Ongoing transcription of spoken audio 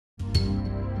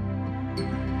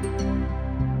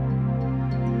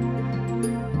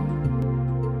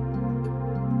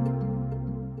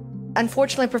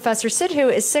unfortunately, Professor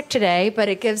Sidhu is sick today, but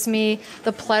it gives me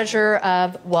the pleasure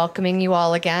of welcoming you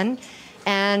all again,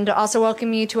 and also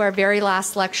welcoming you to our very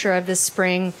last lecture of this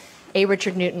spring, A.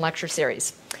 Richard Newton Lecture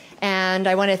Series. And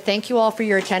I want to thank you all for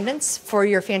your attendance, for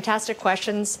your fantastic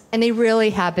questions, and they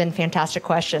really have been fantastic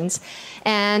questions,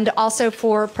 and also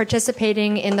for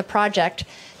participating in the project,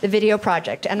 the video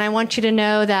project. And I want you to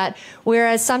know that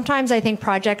whereas sometimes I think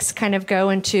projects kind of go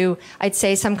into, I'd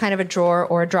say, some kind of a drawer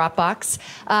or a Dropbox,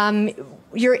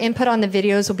 your input on the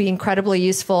videos will be incredibly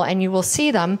useful, and you will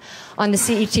see them on the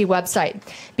CET website,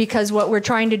 because what we're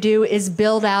trying to do is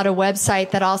build out a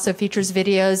website that also features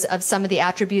videos of some of the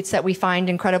attributes that we find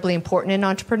incredibly important in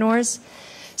entrepreneurs,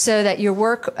 so that your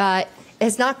work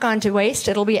has not gone to waste.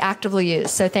 It'll be actively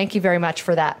used. So thank you very much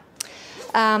for that.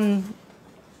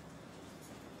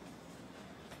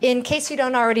 In case you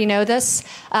don't already know this,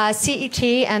 CET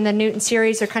and the Newton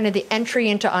series are kind of the entry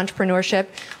into entrepreneurship.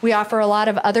 We offer a lot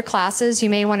of other classes. You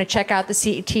may want to check out the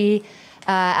CET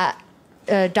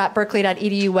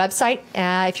 .berkeley.edu website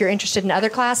if you're interested in other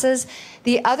classes.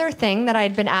 The other thing that I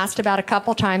had been asked about a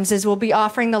couple times is we'll be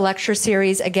offering the lecture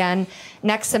series again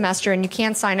next semester, and you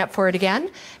can sign up for it again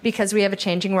because we have a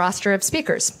changing roster of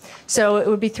speakers. So it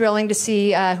would be thrilling to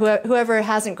see whoever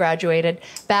hasn't graduated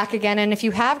back again. And if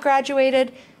you have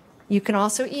graduated, you can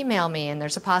also email me, and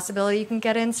there's a possibility you can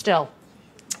get in still.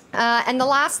 And the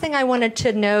last thing I wanted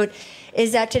to note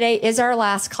is that today is our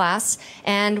last class,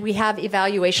 and we have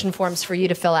evaluation forms for you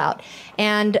to fill out.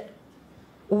 And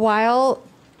while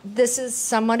this is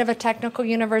somewhat of a technical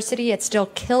university, it still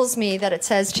kills me that it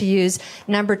says to use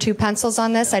number 2 pencils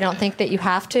on this. I don't think that you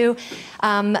have to.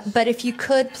 But if you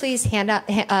could please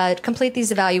complete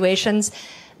these evaluations.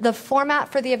 The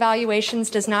format for the evaluations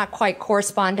does not quite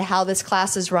correspond to how this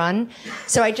class is run.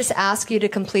 So I just ask you to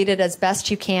complete it as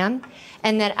best you can.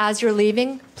 And that as you're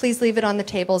leaving, please leave it on the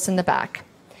tables in the back.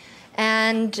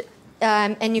 And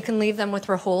you can leave them with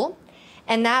Rahul.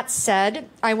 And that said,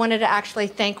 I wanted to actually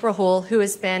thank Rahul, who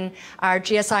has been our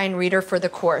GSI and reader for the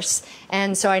course.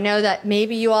 And so I know that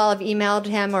maybe you all have emailed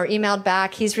him or emailed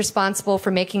back. He's responsible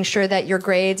for making sure that your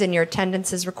grades and your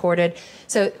attendance is recorded.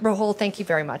 So Rahul, thank you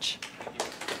very much.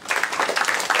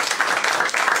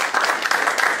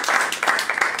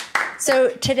 So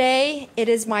today, it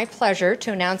is my pleasure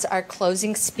to announce our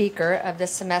closing speaker of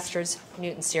this semester's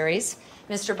Newton series,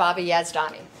 Mr. Bobby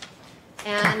Yazdani.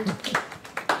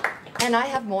 And I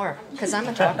have more, because I'm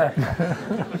a talker.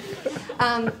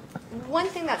 One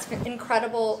thing that's been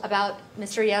incredible about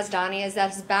Mr. Yazdani is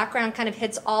that his background kind of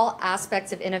hits all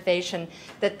aspects of innovation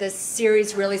that this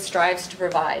series really strives to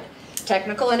provide.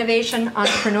 Technical innovation,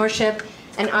 entrepreneurship,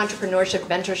 and entrepreneurship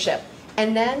mentorship.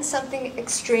 And then something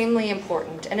extremely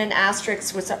important, and an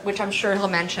asterisk, which I'm sure he'll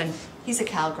mention, he's a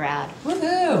Cal grad.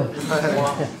 Woohoo!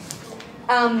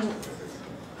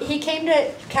 He came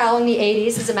to Cal in the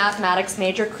 80s as a mathematics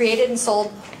major, created and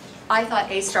sold, I thought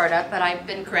a startup, but I've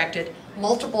been corrected,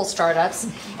 multiple startups,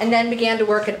 and then began to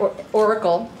work at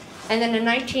Oracle. And then in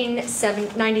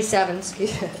 1997,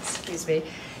 excuse me,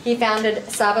 he founded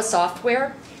Saba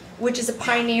Software, which is a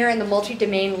pioneer in the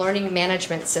multi-domain learning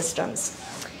management systems.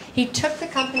 He took the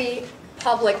company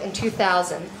public in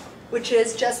 2000, which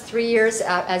is just 3 years,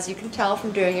 as you can tell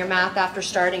from doing your math, after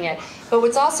starting it. But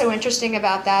what's also interesting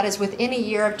about that is within a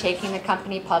year of taking the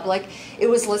company public, it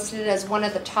was listed as one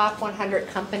of the top 100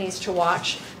 companies to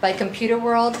watch by Computer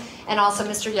World, and also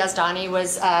Mr. Yazdani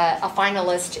was a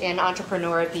finalist in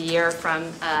Entrepreneur of the Year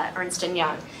from Ernst &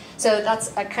 Young. So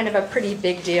that's a kind of a pretty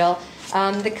big deal.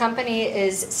 The company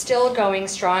is still going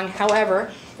strong.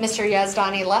 However, Mr.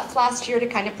 Yazdani left last year to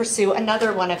kind of pursue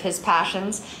another one of his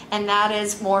passions, and that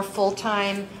is more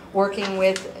full-time working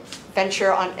with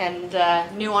venture and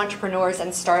new entrepreneurs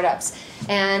and startups.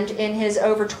 And in his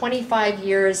over 25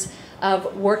 years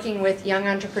of working with young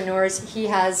entrepreneurs, he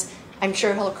has, I'm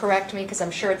sure he'll correct me because I'm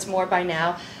sure it's more by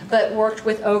now, but worked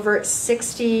with over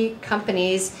 60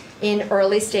 companies in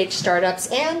early stage startups,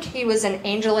 and he was an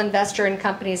angel investor in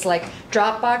companies like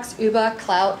Dropbox, Uber,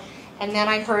 Clout, and then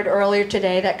I heard earlier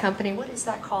today that company, what is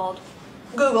that called?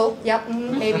 Google, yep,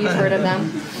 maybe you've heard of them.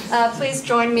 Please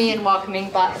join me in welcoming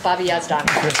Bobby Yazdani.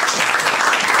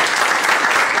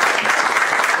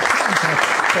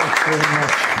 Thanks very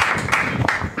much.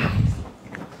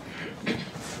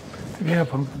 Yeah,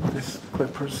 this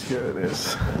clippers, here it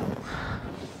is.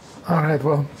 All right,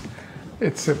 well,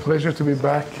 it's a pleasure to be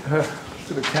back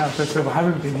to the campus. I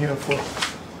haven't been here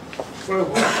for a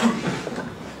while.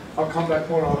 I'll come back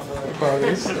more often, I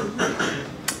promise.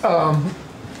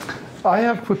 I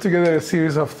have put together a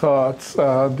series of thoughts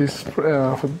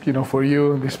for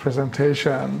you in this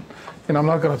presentation. And I'm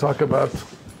not going to talk about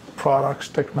products,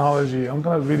 technology. I'm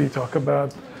going to really talk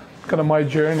about kind of my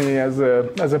journey as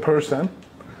a person,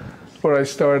 where I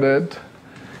started.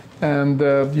 And,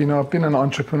 you know, I've been an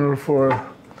entrepreneur for,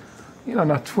 you know,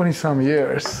 now 20 some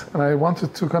years. And I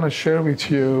wanted to kind of share with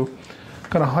you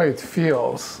kind of how it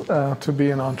feels to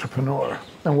be an entrepreneur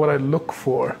and what I look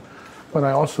for when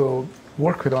I also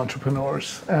work with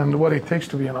entrepreneurs and what it takes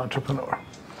to be an entrepreneur.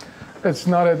 It's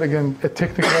not, again, a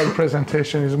technical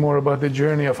presentation. It's more about the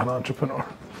journey of an entrepreneur.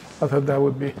 I thought that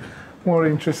would be more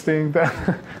interesting than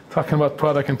talking about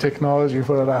product and technology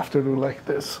for an afternoon like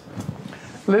this.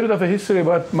 A little bit of a history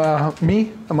about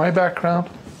me and my background.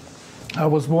 I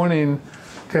was born in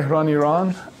Tehran,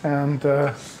 Iran, and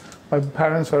my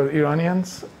parents are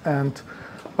Iranians, and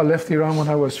I left Iran when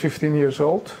I was 15 years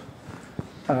old.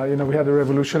 You know, we had a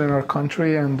revolution in our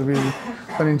country, and we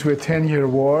went into a 10-year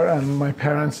war, and my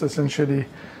parents essentially,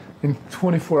 in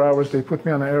 24 hours, they put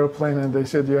me on an airplane and they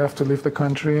said, you have to leave the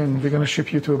country and we're going to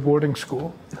ship you to a boarding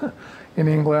school in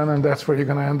England, and that's where you're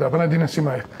going to end up. And I didn't see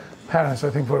my parents,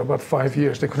 I think, for about 5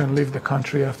 years. They couldn't leave the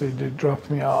country after they dropped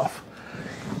me off.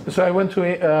 So I went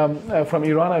to, from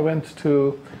Iran, I went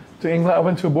to England. I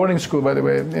went to a boarding school, by the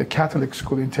way, a Catholic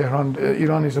school in Tehran.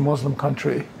 Iran is a Muslim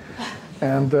country.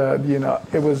 And, you know,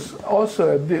 it was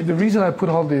also, the reason I put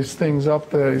all these things up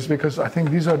there is because I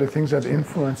think these are the things that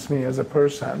influenced me as a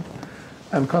person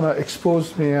and kind of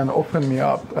exposed me and opened me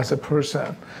up as a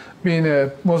person. Being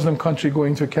a Muslim country,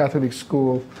 going to a Catholic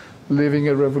school, living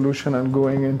a revolution and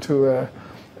going into a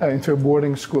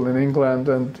boarding school in England,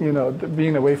 and, you know,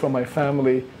 being away from my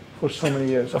family for so many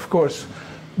years. Of course,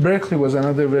 Berkeley was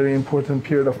another very important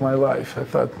period of my life. I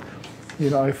thought,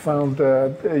 you know, I found,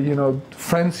 you know,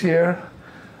 friends here.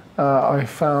 I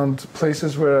found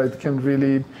places where it can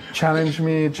really challenge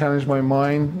me, challenge my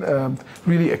mind,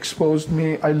 really exposed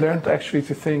me. I learned actually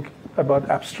to think about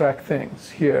abstract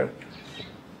things here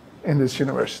in this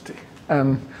university.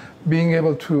 And being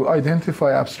able to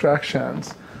identify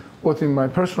abstractions, both in my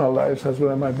personal life as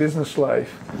well as my business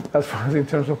life, as far as in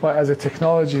terms of as a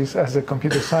technologist, as a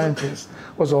computer scientist,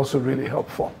 was also really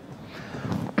helpful.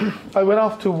 I went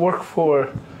off to work for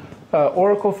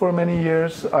Oracle for many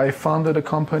years. I founded a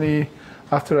company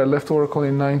after I left Oracle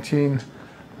in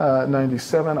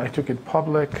 1997. I took it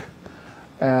public,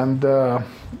 and I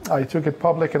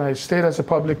stayed as a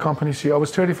public company CEO. I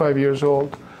was 35 years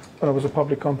old when I was a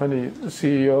public company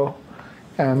CEO,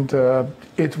 and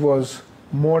it was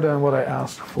more than what I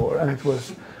asked for, and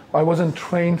I wasn't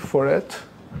trained for it,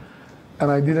 and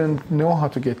I didn't know how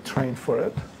to get trained for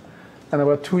it. And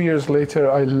about 2 years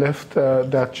later, I left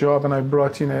that job, and I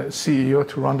brought in a CEO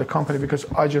to run the company because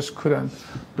I just couldn't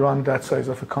run that size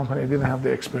of a company. I didn't have the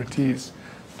expertise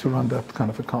to run that kind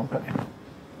of a company.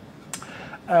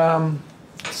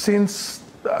 Since,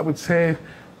 I would say,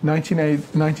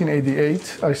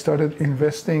 1988, I started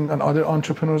investing in other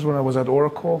entrepreneurs when I was at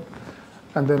Oracle.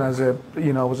 And then as a,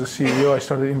 you know, I was a CEO, I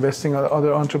started investing in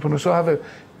other entrepreneurs. So I have a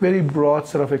very broad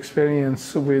set of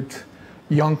experience with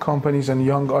young companies and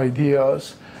young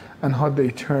ideas and how they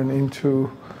turn into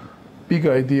big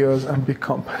ideas and big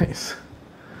companies.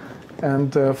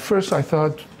 And first I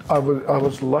thought I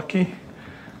was lucky.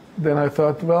 Then I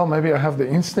thought, well, maybe I have the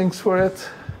instincts for it.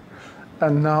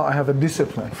 And now I have a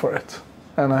discipline for it.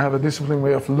 And I have a disciplined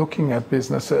way of looking at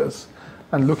businesses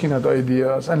and looking at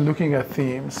ideas and looking at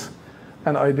themes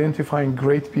and identifying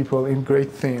great people in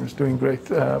great themes, doing great,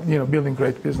 you know, building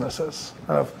great businesses.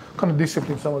 I've kind of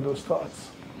disciplined some of those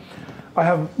thoughts. I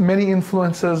have many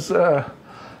influences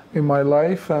in my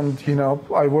life, and, you know,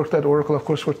 I worked at Oracle, of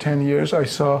course, for 10 years. I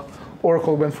saw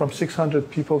Oracle went from 600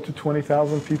 people to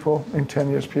 20,000 people in 10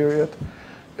 years period.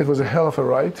 It was a hell of a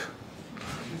ride.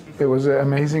 It was an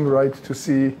amazing ride to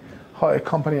see how a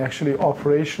company actually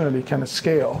operationally can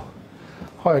scale.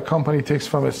 How a company takes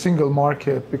from a single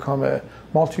market, become a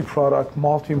multi-product,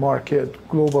 multi-market,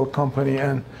 global company,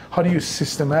 and how do you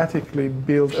systematically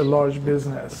build a large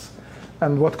business,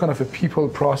 and what kind of a people,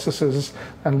 processes,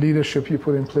 and leadership you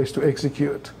put in place to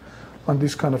execute on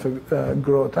this kind of a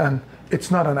growth. And it's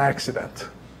not an accident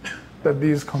that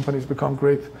these companies become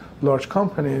great large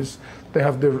companies. They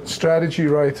have the strategy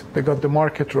right, they got the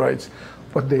market right,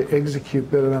 but they execute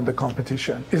better than the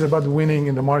competition. It's about winning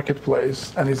in the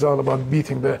marketplace, and it's all about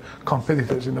beating the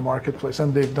competitors in the marketplace,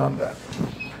 and they've done that.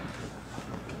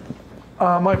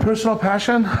 My personal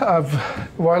passion,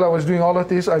 while I was doing all of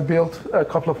this, I built a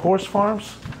couple of horse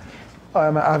farms.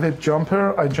 I'm an avid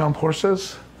jumper. I jump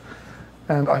horses,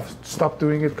 and I've stopped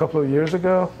doing it a couple of years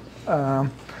ago. I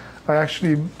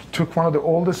actually took one of the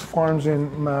oldest farms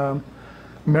in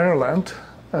Maryland.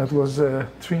 It was a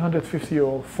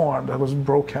 350-year-old farm that was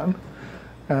broken,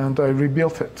 and I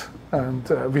rebuilt it. And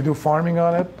we do farming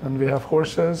on it, and we have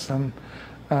horses, and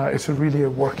it's really a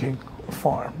working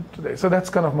farm today. So that's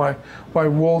kind of my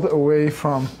world away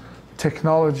from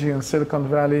technology and Silicon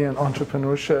Valley and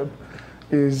entrepreneurship.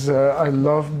 Is I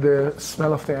love the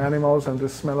smell of the animals and the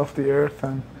smell of the earth,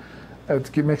 and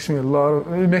it makes me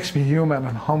it makes me human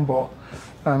and humble.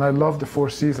 And I love the Four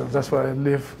Seasons. That's why I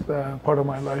live part of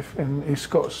my life in East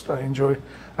Coast. I enjoy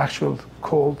actual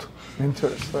cold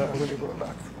winters. I really go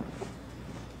back.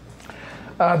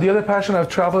 The other passion, I've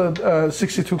traveled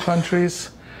 62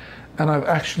 countries, and I've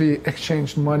actually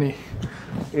exchanged money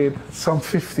in some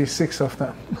 56 of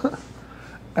them.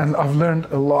 And I've learned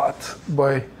a lot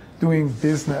by doing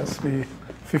business in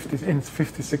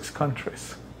 56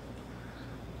 countries.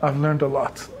 I've learned a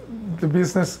lot. The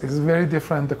business is very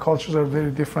different, the cultures are very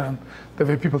different, the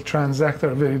way people transact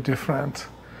are very different,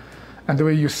 and the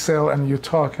way you sell and you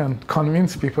talk and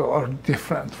convince people are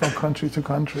different from country to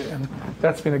country, and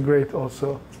that's been a great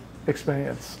also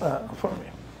experience for me.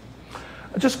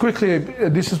 Just quickly,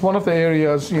 this is one of the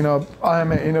areas,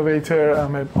 I'm an innovator,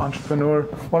 I'm an entrepreneur.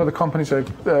 One of the companies I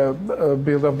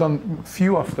built, I've done a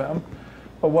few of them,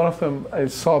 but one of them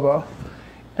is Saba.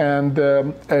 And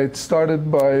it started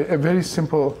by a very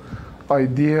simple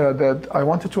idea that I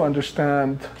wanted to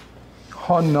understand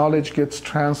how knowledge gets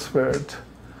transferred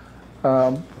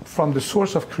from the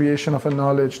source of creation of a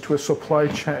knowledge to a supply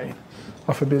chain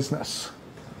of a business.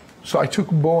 So I took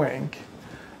Boeing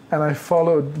and I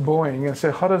followed Boeing and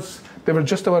said, they were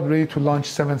just about ready to launch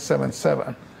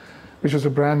 777, which was a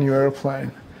brand new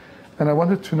airplane. And I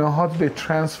wanted to know how did they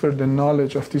transfer the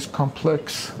knowledge of this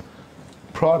complex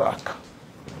product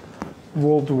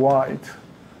worldwide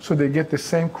so they get the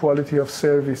same quality of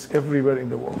service everywhere in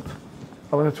the world.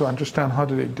 I wanted to understand how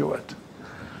do they do it.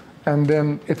 And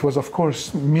then it was, of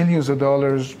course, millions of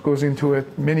dollars goes into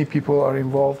it. Many people are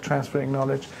involved transferring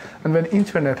knowledge. And when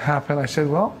internet happened, I said,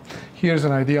 well, here's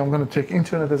an idea. I'm going to take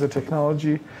internet as a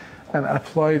technology and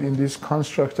apply it in this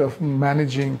construct of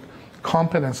managing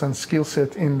competence and skill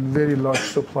set in very large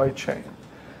supply chain.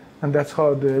 And that's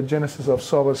how the genesis of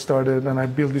Saba started. And I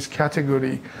built this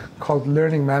category called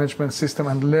learning management system.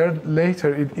 And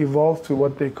later it evolved to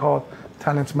what they call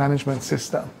talent management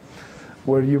system,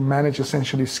 where you manage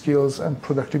essentially skills and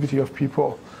productivity of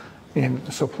people in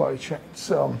supply chain.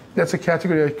 So that's a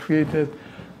category I created.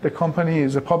 The company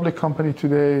is a public company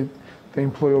today. They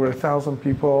employ over 1,000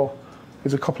 people.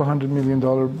 It's a couple of $100 million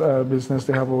business.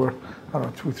 They have over,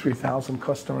 2,000 or 3,000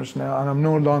 customers now. And I'm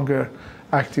no longer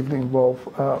actively involved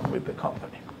with the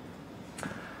company.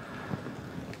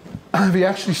 We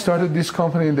actually started this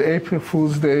company in the April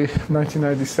Fool's Day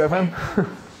 1997.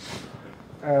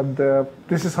 And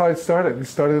this is how it started. It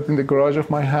started in the garage of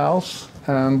my house,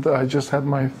 and I just had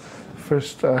my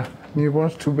first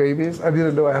newborns, 2 babies. I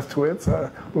didn't know I have twins.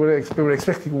 We were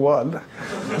expecting one.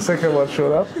 The second one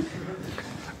showed up.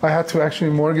 I had to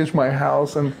actually mortgage my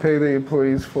house and pay the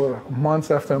employees for months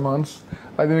after months.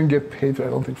 I didn't get paid, I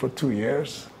don't think, for 2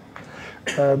 years.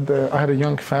 And I had a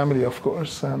young family, of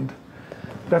course, and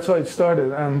that's how it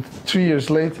started. And 3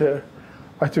 years later,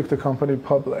 I took the company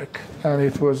public, and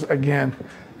it was, again,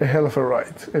 a hell of a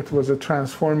ride. It was a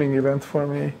transforming event for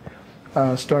me,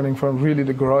 starting from really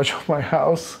the garage of my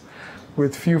house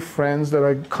with few friends that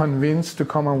I convinced to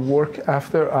come and work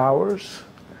after hours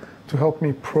to help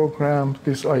me program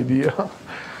this idea.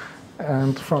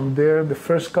 And from there, the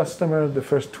first customer, the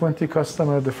first 20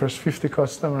 customers, the first 50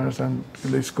 customers, and the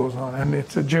list goes on. And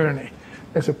it's a journey.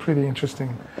 It's a pretty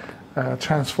interesting,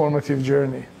 transformative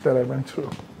journey that I went through.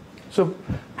 So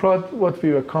proud what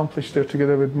we've accomplished there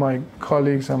together with my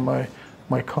colleagues and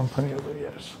my company over the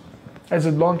years. As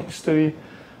a long history,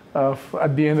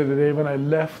 at the end of the day, when I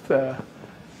left,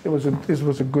 this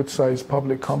was a good-sized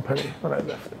public company when I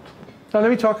left it. Now let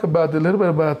me talk a little bit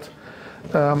about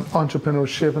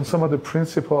entrepreneurship and some of the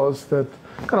principles that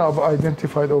kind of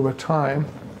identified over time.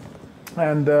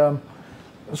 And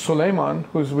Soulaiman,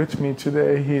 who's with me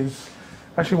today, he's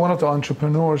actually one of the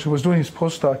entrepreneurs who was doing his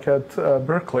postdoc at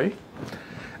Berkeley,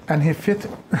 and he fit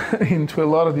into a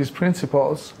lot of these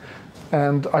principles.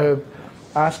 And I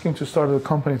asked him to start a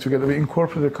company together. We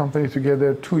incorporated a company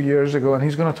together 2 years ago, and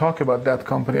he's going to talk about that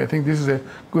company. I think this is a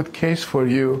good case for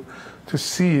you to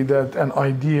see that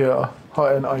how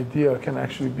an idea can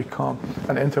actually become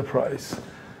an enterprise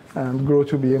and grow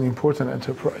to be an important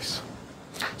enterprise.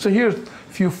 So here's a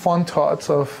few fun thoughts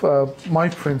of my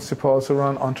principles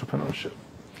around entrepreneurship.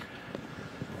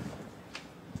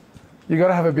 You got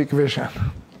to have a big vision.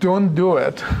 Don't do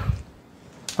it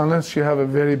unless you have a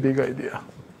very big idea.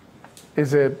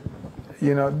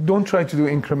 Don't try to do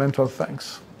incremental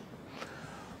things.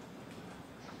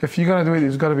 If you're going to do it,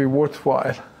 it's got to be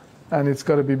worthwhile, and it's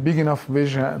got to be big enough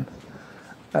vision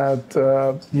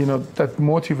that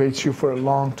motivates you for a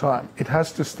long time. It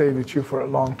has to stay with you for a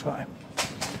long time.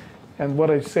 And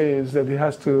what I say is that it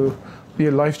has to be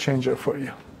a life changer for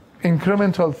you.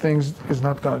 Incremental things is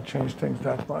not going to change things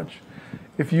that much.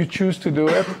 If you choose to do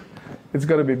it, it's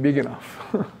got to be big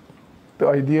enough. The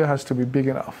idea has to be big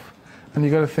enough. And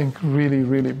you got to think really,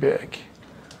 really big.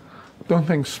 Don't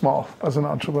think small as an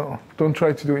entrepreneur. Don't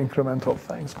try to do incremental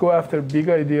things. Go after big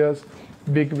ideas,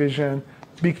 big vision,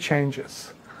 big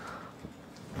changes.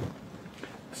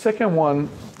 Second one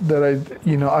that I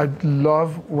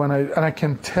love and I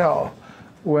can tell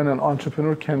when an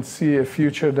entrepreneur can see a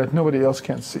future that nobody else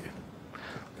can see.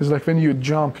 It's like when you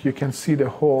jump, you can see the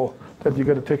hole that you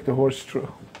got to take the horse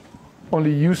through.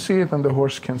 Only you see it and the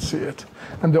horse can see it.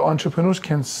 And the entrepreneurs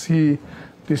can see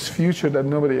this future that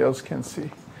nobody else can see.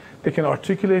 They can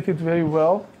articulate it very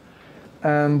well,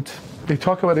 and they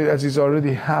talk about it as it's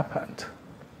already happened.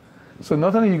 So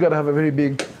not only you got to have a very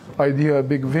big idea, a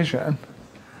big vision,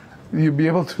 you'll be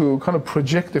able to kind of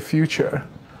project the future.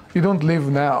 You don't live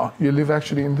now, you live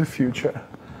actually in the future.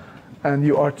 And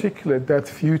you articulate that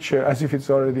future as if it's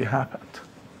already happened.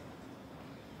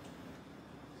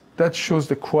 That shows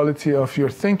the quality of your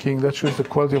thinking, that shows the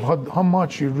quality of how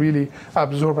much you really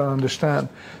absorb and understand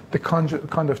the kind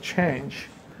of change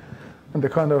and the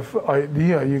kind of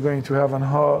idea you're going to have and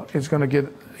how it's going to get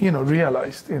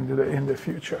realized in the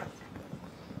future.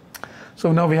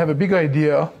 So now we have a big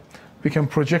idea, we can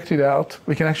project it out,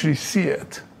 we can actually see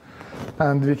it,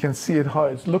 and we can see it how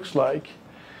it looks like.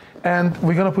 And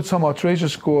we're going to put some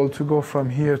outrageous goal to go from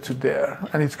here to there.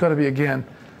 And it's got to be, again,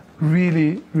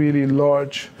 really, really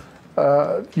large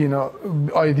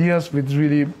ideas with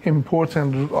really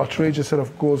important, outrageous set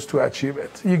of goals to achieve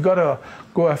it. You got to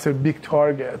go after big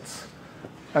targets.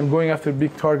 And going after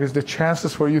big targets, the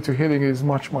chances for you to hitting is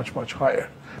much, much, much higher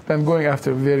than going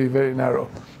after very, very narrow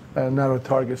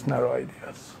targets, narrow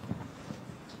ideas.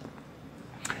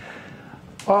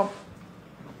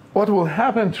 What will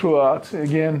happen throughout,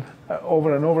 again,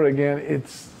 over and over again,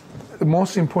 the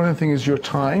most important thing is your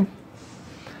time.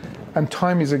 And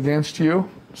time is against you,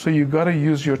 so you got to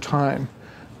use your time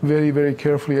very, very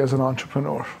carefully as an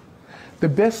entrepreneur. The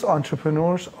best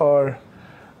entrepreneurs are,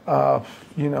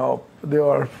 they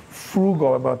are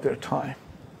frugal about their time.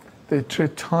 They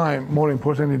treat time more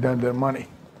importantly than their money.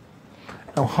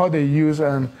 And how they use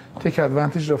and take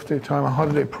advantage of their time, and how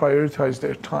do they prioritize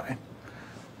their time.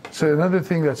 So another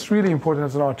thing that's really important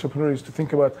as an entrepreneur is to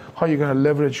think about how you're going to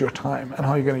leverage your time and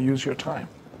how you're going to use your time.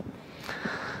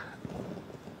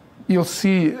 You'll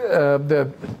see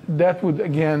that would,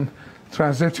 again,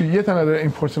 translate to yet another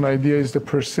important idea is the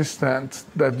persistence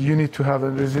that you need to have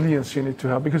and resilience you need to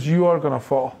have, because you are going to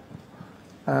fall.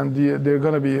 And there are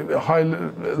going to be a high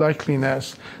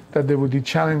likeliness that there will be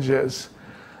challenges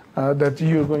that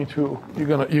you're going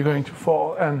to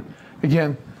fall. And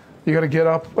again, you got to get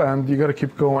up and you got to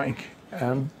keep going.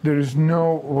 And there is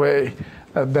no way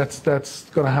that's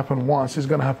going to happen once. It's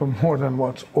going to happen more than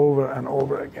once, over and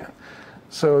over again.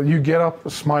 So you get up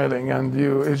smiling, and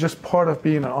it's just part of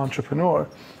being an entrepreneur.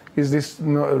 Is this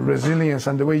resilience,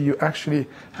 and the way you actually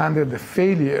handle the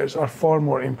failures are far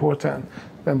more important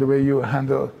than the way you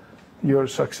handle your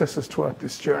successes throughout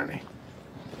this journey.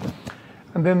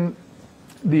 And then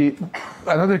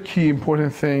another key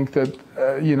important thing that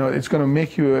it's going to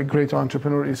make you a great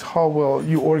entrepreneur is how well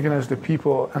you organize the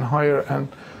people and hire and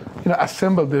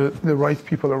assemble the right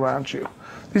people around you.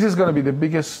 This is going to be the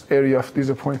biggest area of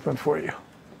disappointment for you.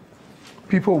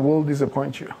 People will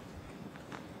disappoint you.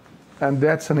 And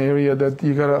that's an area that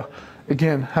you got to,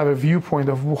 again, have a viewpoint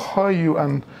of how you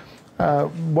and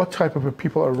what type of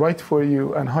people are right for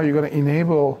you, and how you're going to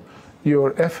enable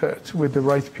your effort with the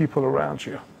right people around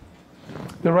you.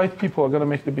 The right people are going to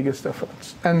make the biggest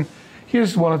difference. And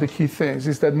here's one of the key things,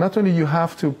 is that not only you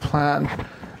have to plan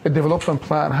a development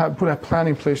plan, put a plan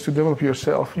in place to develop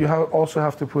yourself, you also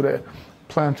have to put a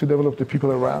plan to develop the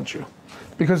people around you.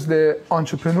 Because the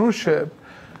entrepreneurship,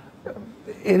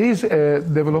 it is a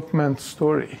development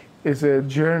story. It's a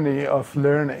journey of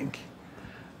learning.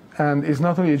 And it's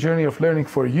not only a journey of learning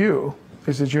for you,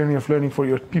 it's a journey of learning for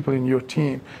your people in your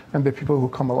team and the people who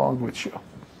come along with you.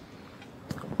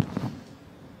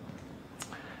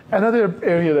 Another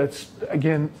area that's,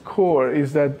 again, core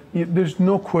is that there's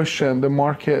no question the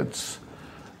markets,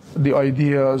 the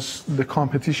ideas, the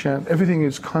competition, everything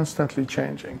is constantly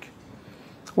changing.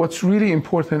 What's really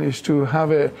important is to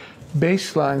have a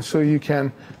baseline so you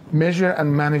can measure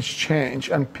and manage change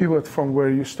and pivot from where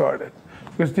you started.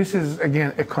 Because this is,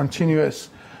 again, a continuous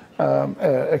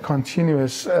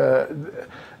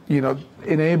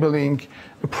enabling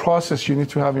a process you need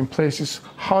to have in place is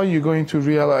how you're going to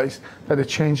realize that a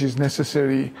change is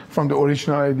necessary from the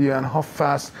original idea and how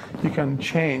fast you can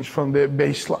change from the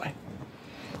baseline.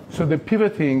 So the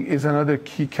pivoting is another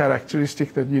key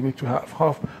characteristic that you need to have.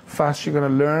 How fast you're going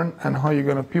to learn and how you're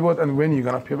going to pivot and when you're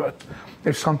going to pivot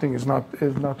if something is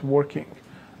not working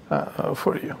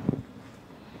for you.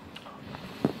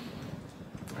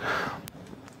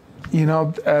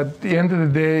 At the end of the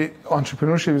day,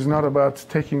 entrepreneurship is not about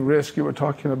taking risk. You were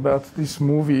talking about this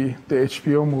movie, the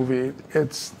HBO movie.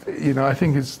 It's, I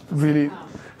think it's really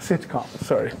sitcom,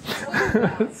 sorry.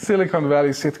 Silicon Valley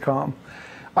sitcom.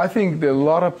 I think there are a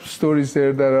lot of stories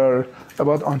there that are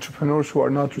about entrepreneurs who are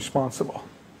not responsible.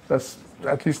 That's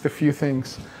at least a few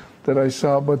things that I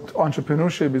saw, but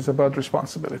entrepreneurship is about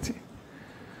responsibility.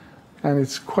 And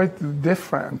it's quite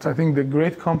different. I think the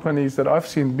great companies that I've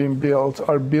seen being built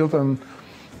are built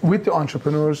with the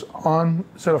entrepreneurs on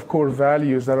set of core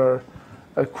values that are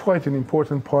quite an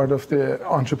important part of the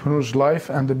entrepreneur's life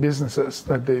and the businesses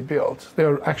that they build. They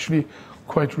are actually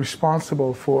quite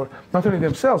responsible for not only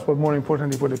themselves, but more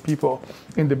importantly for the people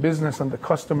in the business and the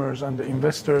customers and the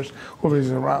investors who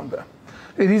is around them.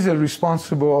 It is a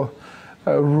responsible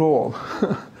role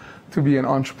to be an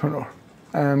entrepreneur.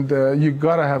 And you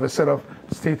gotta have a set of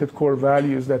stated core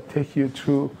values that take you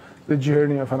through the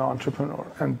journey of an entrepreneur.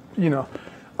 And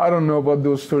I don't know about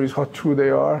those stories, how true they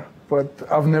are, but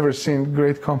I've never seen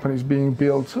great companies being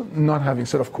built not having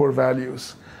set of core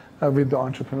values with the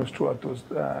entrepreneurs throughout those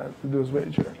very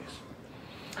journeys.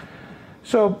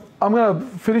 So I'm gonna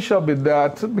finish up with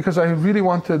that because I really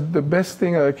wanted, the best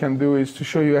thing I can do is to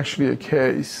show you actually a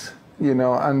case,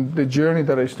 and the journey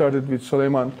that I started with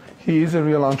Soulaiman. He is a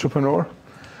real entrepreneur.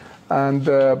 And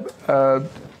the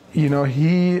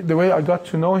way I got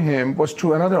to know him was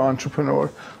through another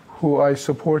entrepreneur who I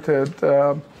supported,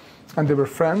 and they were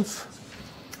friends.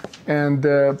 And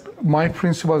my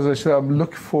principle, as I said, I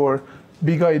look for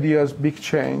big ideas, big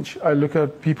change. I look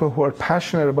at people who are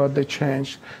passionate about the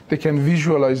change. They can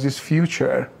visualize this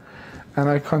future. And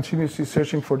I continuously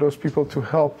searching for those people to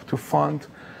help, to fund,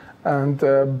 and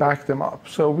back them up.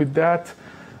 So with that,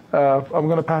 I'm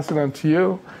going to pass it on to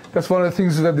you. That's one of the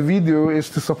things that we do is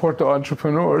to support the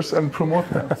entrepreneurs and promote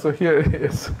them. So here it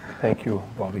is. Thank you,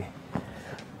 Bobby.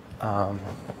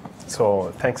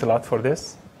 So thanks a lot for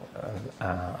this.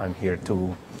 I'm here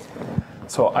to.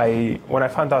 So when I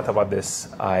found out about this,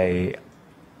 I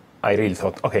really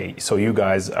thought, okay, so you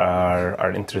guys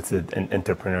are interested in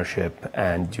entrepreneurship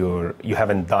and you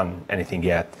haven't done anything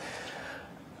yet,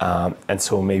 and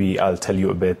so maybe I'll tell you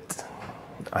a bit.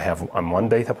 I'm one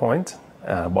data point.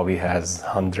 Bobby has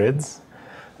hundreds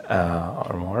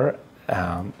or more.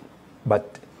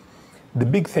 But the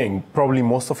big thing, probably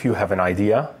most of you have an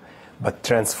idea, but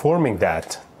transforming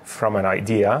that from an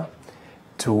idea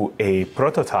to a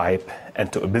prototype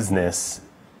and to a business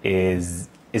is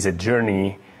a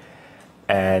journey.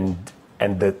 And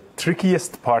the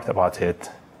trickiest part about it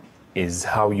is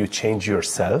how you change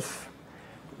yourself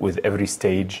with every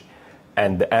stage.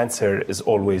 And the answer is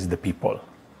always the people.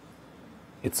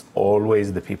 It's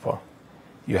always the people.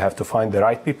 You have to find the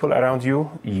right people around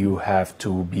you. You have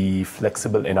to be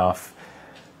flexible enough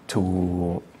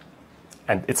to,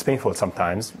 and it's painful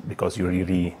sometimes because you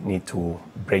really need to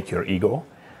break your ego,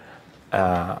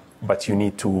 but you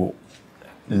need to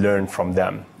learn from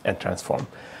them and transform.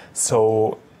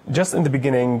 So just in the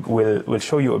beginning, we'll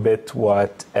show you a bit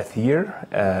what Atheer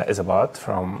is about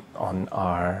on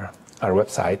our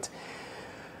website.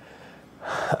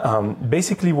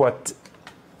 Basically what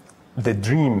the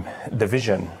dream, the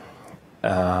vision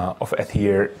of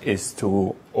Atheer is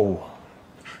to,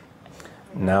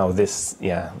 now this,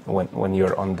 when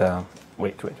you're on the,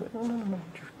 wait, no.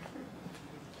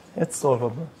 It's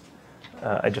solvable.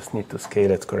 I just need to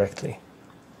scale it correctly.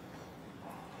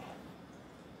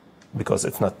 Because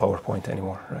it's not PowerPoint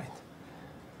anymore, right?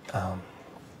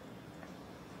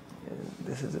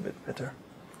 This is a bit better.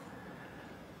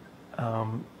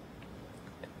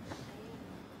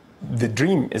 The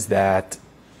dream is that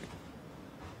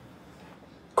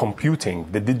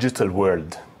computing, the digital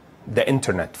world, the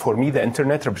internet, for me the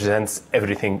internet represents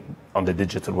everything on the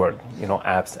digital world,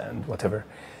 apps and whatever.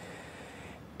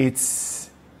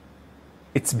 It's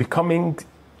becoming,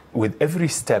 with every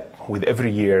step, with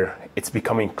every year, it's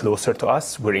becoming closer to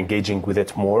us. We're engaging with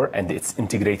it more and it's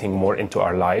integrating more into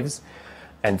our lives.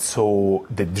 And so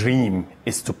the dream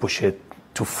is to push it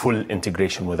to full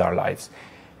integration with our lives,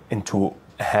 into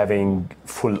having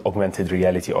full augmented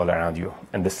reality all around you.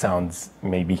 And this sounds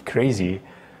maybe crazy,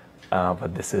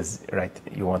 but this is right.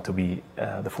 You want to be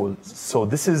the full. So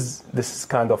this is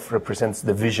kind of represents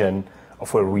the vision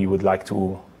where we would like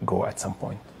to go at some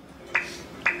point.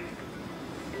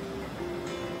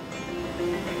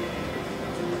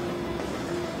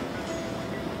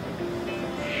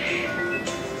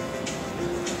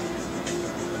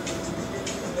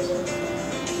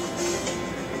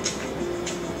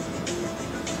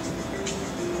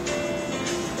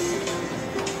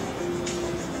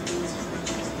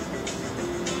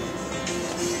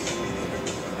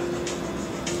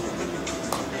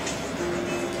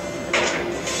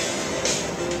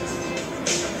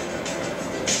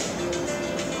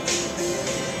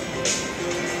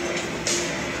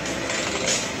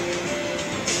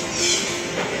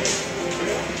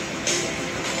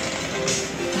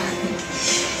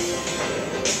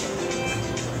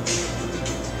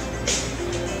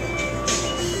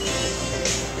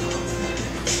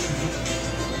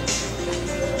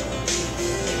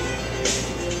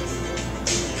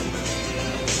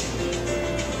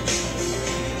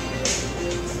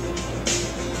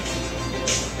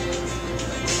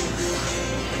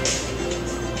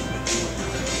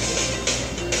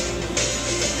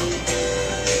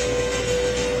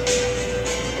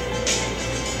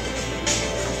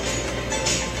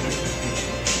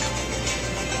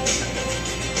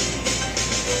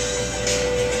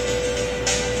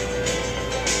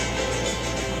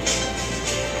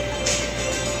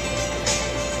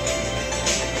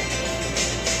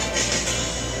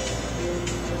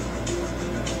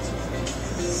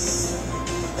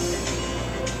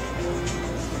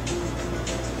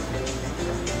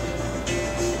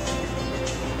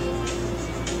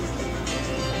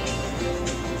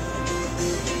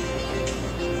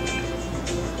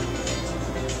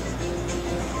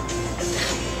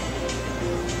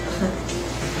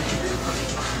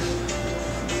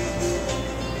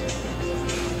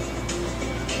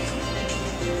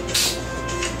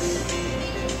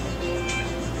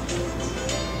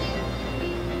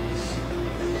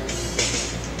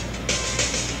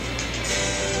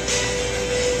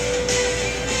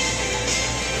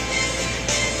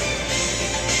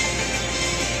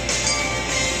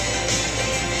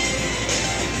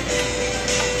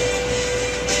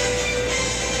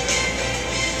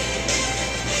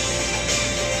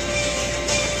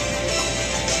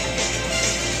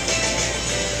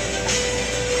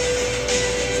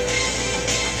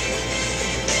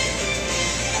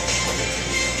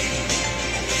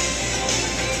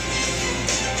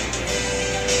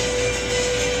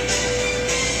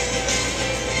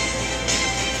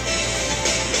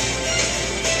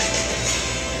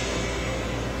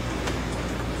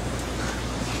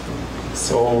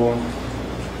 So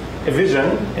a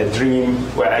vision, a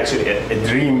dream, well, actually a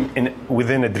dream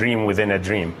within a dream within a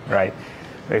dream, right?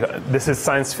 This is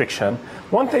science fiction.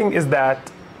 One thing is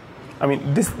that, I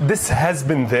mean, this has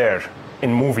been there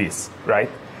in movies, right?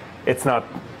 It's not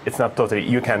totally.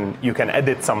 You can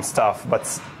edit some stuff,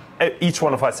 but each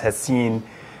one of us has seen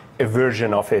a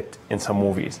version of it in some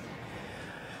movies.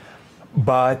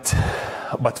 But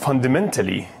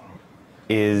fundamentally,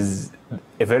 is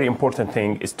a very important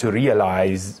thing is to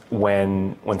realize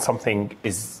when something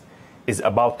is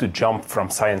about to jump from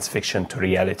science fiction to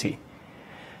reality.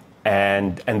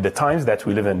 And the times that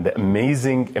we live in, the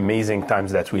amazing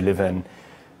times that we live in,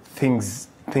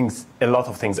 a lot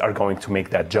of things are going to make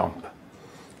that jump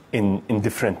in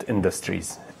different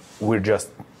industries.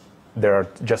 There are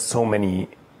just so many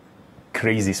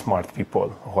crazy smart people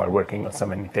who are working on so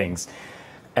many things.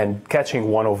 And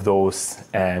catching one of those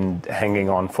and hanging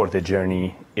on for the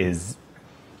journey is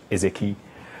a key.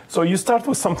 So you start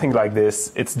with something like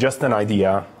this. It's just an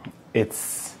idea.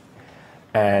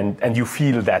 And you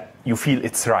feel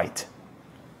it's right?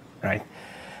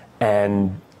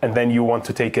 And then you want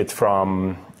to take it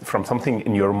from something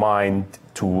in your mind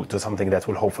to something that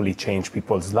will hopefully change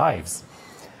people's lives.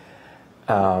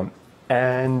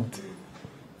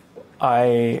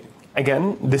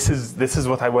 Again, this is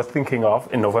what I was thinking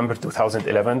of in November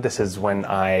 2011. This is when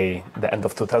the end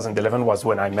of 2011 was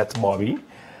when I met Bobby.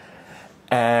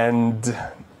 And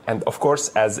of course,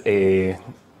 as a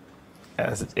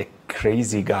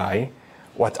crazy guy,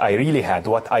 what I really had,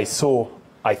 what I saw,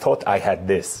 I thought I had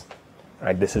this,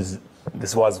 right? This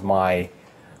was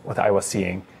what I was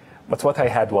seeing. But what I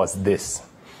had was this.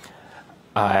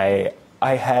 I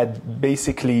had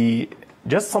basically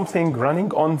just something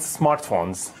running on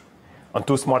smartphones, on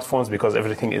two smartphones, because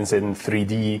everything is in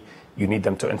 3D. You need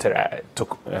them to interact.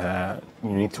 You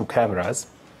need two cameras.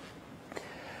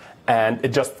 And it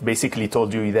just basically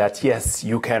told you that, yes,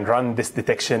 you can run this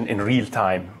detection in real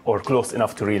time or close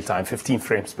enough to real time, 15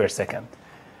 frames per second.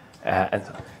 And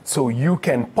so you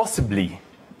can possibly,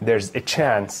 there's a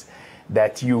chance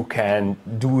that you can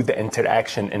do the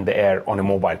interaction in the air on a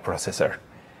mobile processor.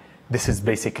 This is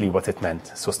basically what it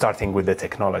meant. So starting with the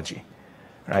technology,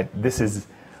 right? This is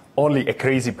only a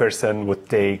crazy person would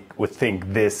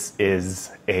think this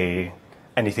is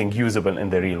anything usable in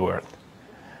the real world,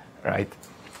 right?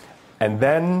 And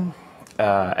then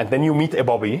you meet a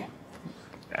Bobby,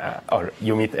 or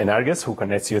you meet a Nargis who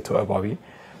connects you to a Bobby.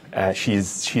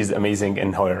 She's amazing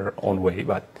in her own way,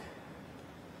 but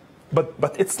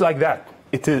it's like that.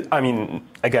 It is, I mean,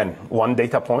 again, one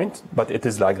data point, but it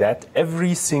is like that.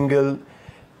 Every single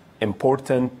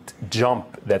important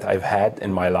jump that I've had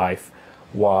in my life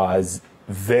was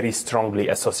very strongly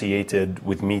associated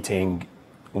with meeting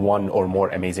one or more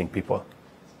amazing people.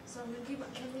 So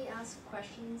can we ask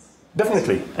questions?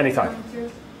 Definitely, anytime.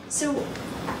 So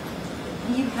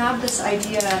you have this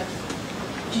idea.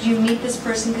 Did you meet this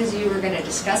person because you were going to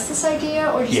discuss this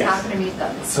idea, or just happen to meet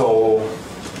them? So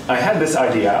I had this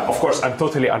idea. Of course, I'm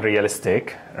totally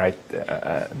unrealistic, right?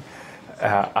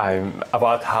 I'm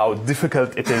about how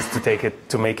difficult it is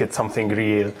to make it something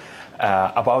real.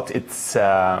 It's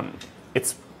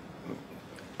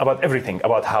about everything,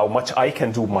 about how much I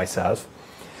can do myself.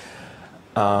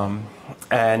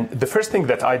 And the first thing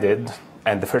that I did,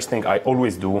 and the first thing I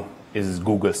always do, is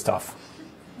Google stuff.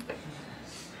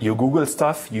 You Google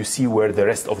stuff, you see where the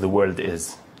rest of the world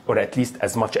is, or at least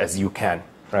as much as you can,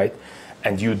 right?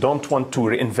 And you don't want to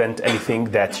reinvent anything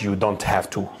that you don't have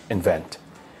to invent.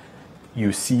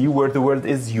 You see where the world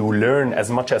is, you learn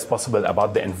as much as possible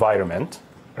about the environment,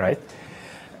 right?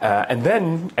 And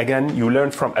then, again, you learn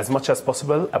from as much as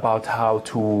possible about how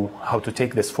to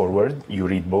take this forward. You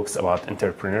read books about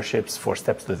entrepreneurships, 4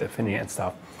 steps to the infinity and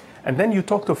stuff. And then you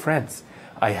talk to friends.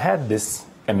 I had this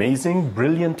amazing,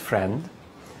 brilliant friend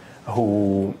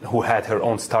who had her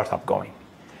own startup going.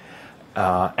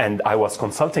 And I was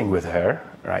consulting with her,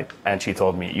 right? And she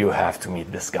told me, you have to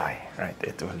meet this guy, right?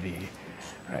 It will be,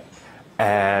 right?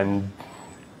 And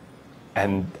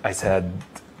I said,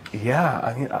 yeah,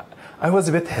 I mean, I was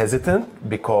a bit hesitant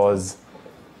because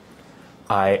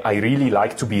I really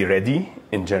like to be ready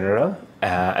in general.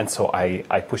 And so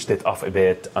I pushed it off a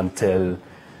bit until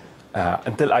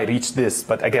I reached this.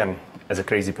 But again, as a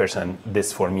crazy person,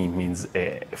 this for me means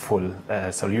a full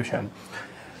solution.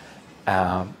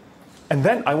 And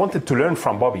then I wanted to learn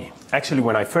from Bobby. Actually,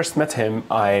 when I first met him,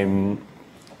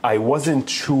 I wasn't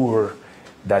sure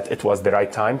that it was the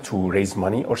right time to raise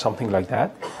money or something like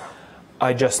that.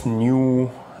 I just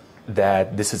knew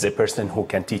that this is a person who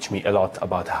can teach me a lot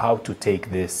about how to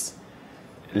take this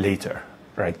later,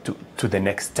 right, to the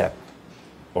next step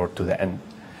or to the end.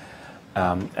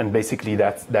 And basically,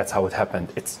 that's how it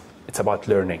happened. It's about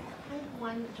learning. I have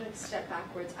one step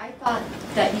backwards. I thought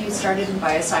that you started in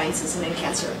biosciences and in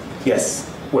cancer.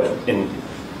 Yes, well,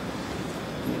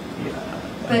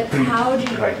 but how did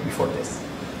you... Right before this.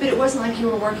 But it wasn't like you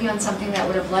were working on something that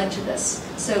would have led to this.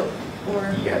 So,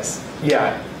 or... Yes.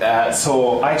 Yeah.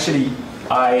 So actually,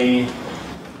 I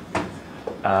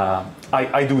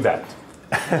do that.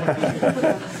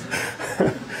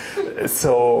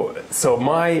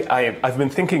 I've been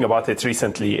thinking about it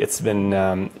recently. It's been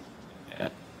a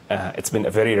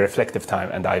very reflective time,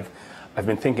 and I've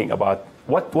been thinking about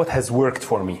what has worked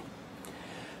for me.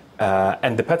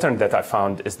 And the pattern that I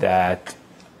found is that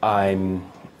I'm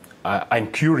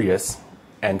curious,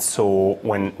 and so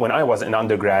when I was in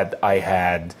undergrad,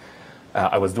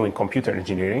 I was doing computer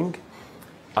engineering.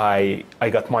 I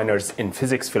got minors in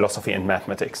physics, philosophy, and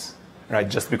mathematics, right?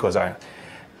 Just because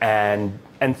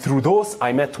and through those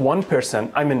I met one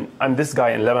person. I'm this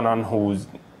guy in Lebanon who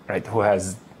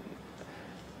has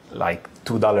like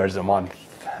 $2 a month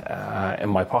in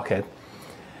my pocket,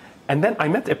 and then I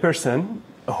met a person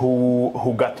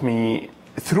who got me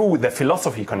through the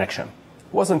philosophy connection.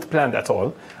 Wasn't planned at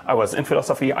all. I was in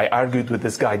philosophy. I argued with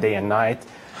this guy day and night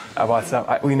about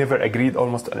stuff. We never agreed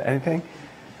almost on anything.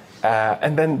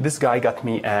 And then this guy got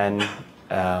me, and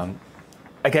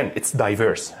again, it's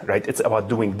diverse, right? It's about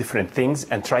doing different things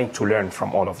and trying to learn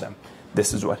from all of them.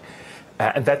 This is what,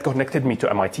 and that connected me to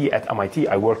MIT. At MIT,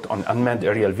 I worked on unmanned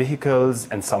aerial vehicles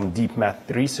and some deep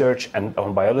math research and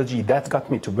on biology. That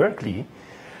got me to Berkeley.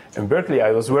 In Berkeley,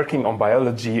 I was working on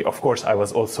biology. Of course, I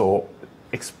was also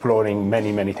exploring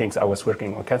many things. I was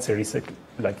working on cancer research,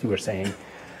 like you were saying.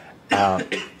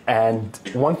 And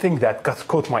one thing that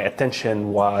caught my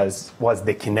attention was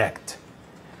the Kinect.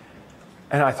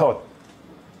 And I thought,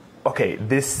 okay,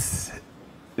 this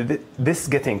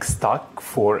getting stuck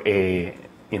for a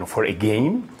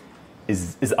game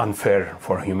is unfair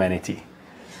for humanity,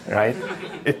 right?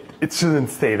 It shouldn't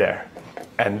stay there.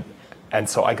 And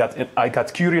so I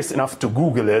got curious enough to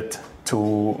Google it,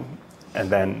 and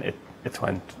then it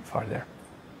went farther.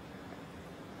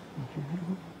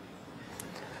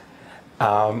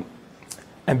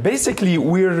 And basically,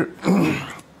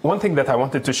 one thing that I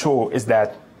wanted to show is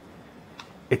that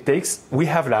we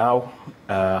have now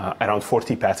around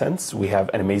 40 patents. We have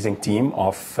an amazing team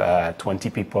of 20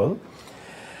 people.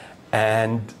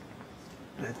 And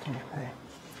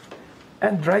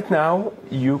right now,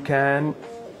 you can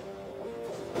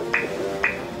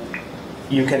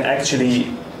actually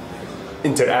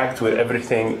interact with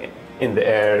everything in the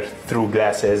air through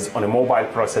glasses on a mobile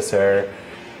processor.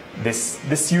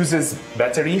 This uses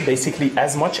battery basically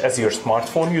as much as your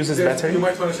smartphone uses battery. You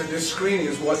might want to say this screen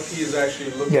is what he is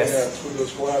actually looking at through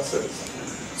those glasses.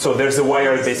 So there's a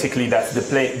wire basically that's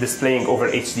displaying over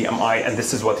HDMI, and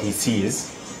this is what he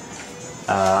sees.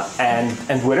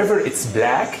 And wherever it's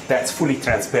black, that's fully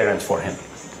transparent for him.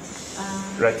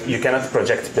 Right? You cannot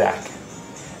project black.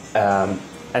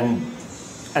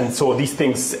 And so these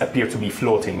things appear to be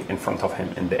floating in front of him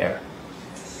in the air.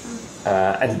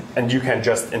 And you can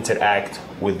just interact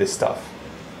with this stuff.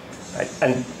 Right?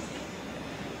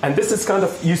 And this is kind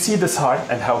of, you see this heart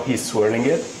and how he's swirling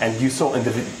it, and you saw in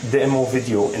the demo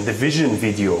video, in the vision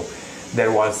video,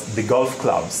 there was the golf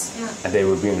clubs, and they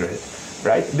were being read.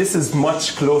 Right? This is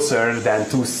much closer than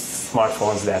two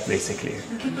smartphones that basically.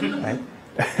 Right?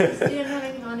 He didn't have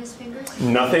anything on his fingers?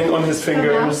 Nothing on his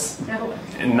fingers. No.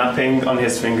 Nothing on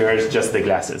his fingers, just the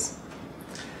glasses.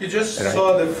 You just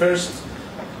saw the first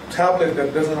tablet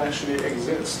that doesn't actually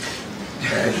exist.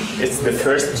 It's the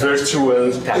first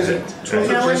virtual tablet.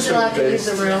 No one's allowed to use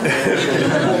the room.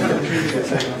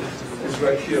 It's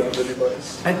right here on the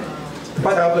device. The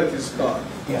tablet is gone.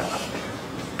 Yeah.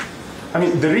 I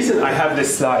mean, the reason I have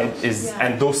this slide is,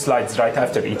 and those slides right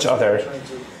after each other,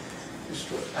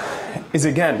 is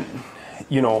again,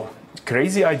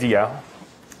 crazy idea,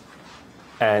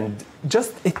 and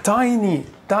just a tiny,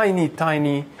 tiny,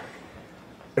 tiny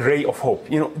ray of hope.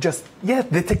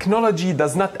 The technology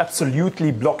does not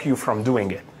absolutely block you from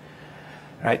doing it,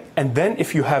 right? And then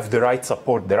if you have the right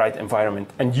support, the right environment,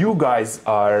 and you guys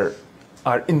are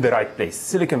in the right place,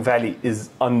 Silicon Valley is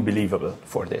unbelievable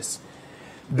for this.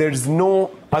 There's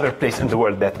no other place in the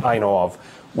world that I know of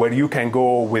where you can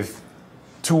go with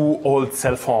 2 old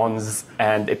cell phones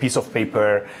and a piece of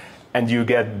paper, and you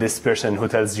get this person who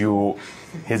tells you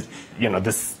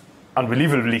this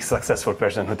unbelievably successful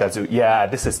person who tells you, yeah,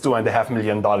 this is $2.5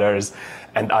 million,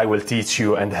 and I will teach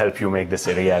you and help you make this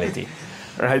a reality.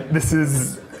 Right? This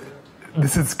is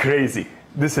crazy.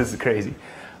 This is crazy.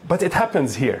 But it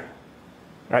happens here.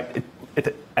 Right?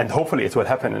 And hopefully it will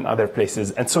happen in other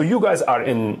places. And so you guys are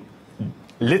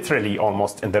literally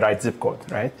almost in the right zip code,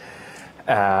 right?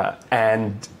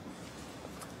 And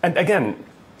again,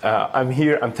 I'm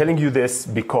here, I'm telling you this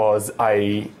because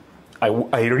I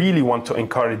really want to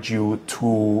encourage you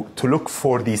to look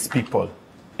for these people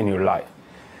in your life.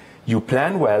 You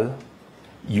plan well,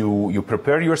 you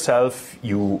prepare yourself,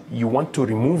 you want to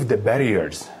remove the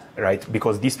barriers, right?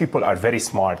 Because these people are very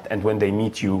smart, and when they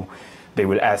meet you, they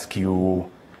will ask you,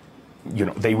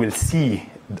 they will see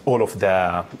all of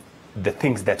the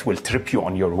things that will trip you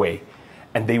on your way,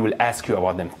 and they will ask you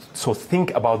about them. So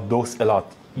think about those a lot.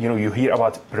 You hear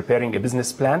about preparing a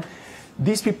business plan.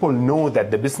 These people know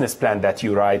that the business plan that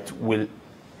you write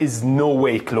is no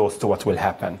way close to what will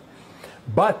happen.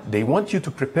 But they want you to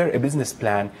prepare a business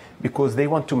plan because they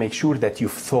want to make sure that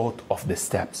you've thought of the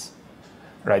steps,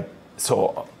 right?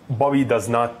 So Bobby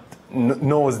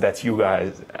knows that you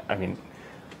guys,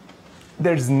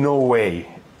 there's no way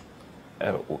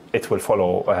it will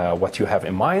follow what you have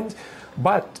in mind,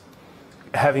 but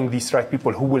having these right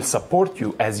people who will support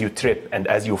you as you trip and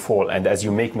as you fall and as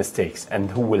you make mistakes,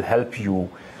 and who will help you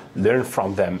learn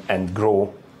from them and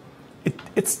grow,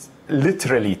 it's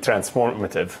literally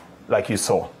transformative, like you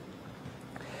saw.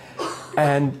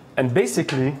 And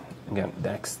basically, again,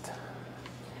 next.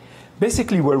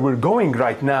 Basically, where we're going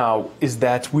right now is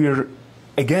that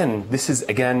this is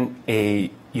a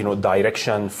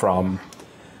direction from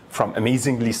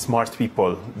amazingly smart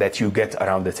people that you get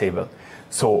around the table.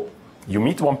 So you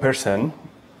meet one person,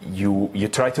 you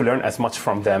try to learn as much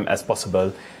from them as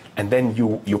possible, and then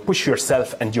you push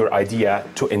yourself and your idea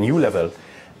to a new level.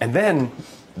 And then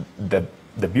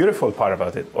the beautiful part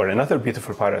about it, or another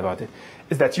beautiful part about it,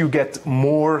 is that you get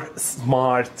more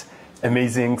smart,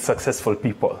 amazing, successful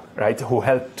people, right, who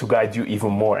help to guide you even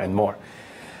more and more.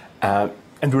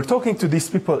 And we're talking to these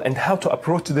people and how to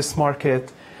approach this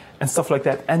market and stuff like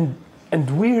that. And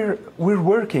we're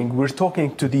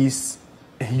talking to these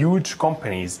huge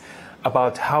companies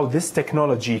about how this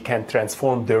technology can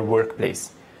transform their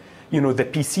workplace. The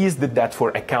PCs did that for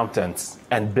accountants,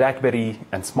 and BlackBerry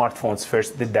and smartphones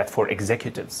first did that for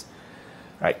executives,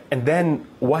 right? And then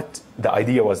what the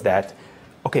idea was that,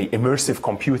 okay, immersive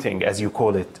computing, as you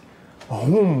call it,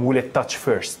 whom will it touch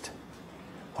first?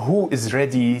 Who is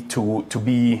ready to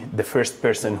be the first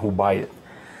person who buy it?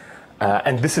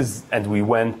 And we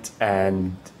went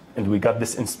and we got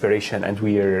this inspiration, and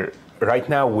right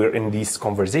now we're in these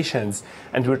conversations,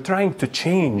 and we're trying to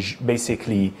change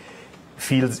basically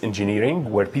fields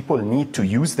engineering, where people need to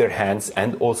use their hands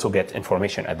and also get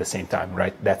information at the same time,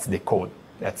 right? That's the code.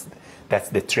 That's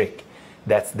the trick.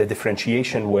 That's the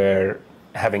differentiation where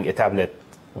having a tablet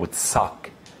would suck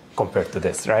compared to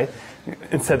this, right?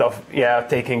 Instead of,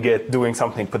 taking it, doing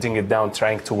something, putting it down,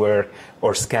 trying to work,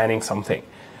 or scanning something,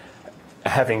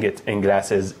 having it in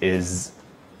glasses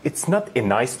it's not a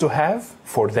nice to have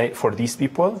for these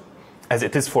people as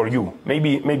it is for you.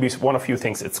 Maybe one of you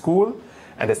thinks it's cool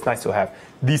and it's nice to have.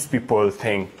 These people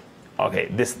think, okay,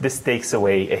 this takes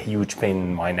away a huge pain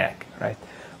in my neck, right?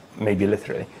 Maybe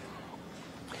literally.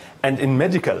 And in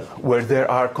medical, where there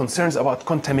are concerns about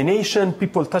contamination,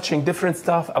 people touching different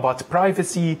stuff, about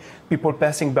privacy, people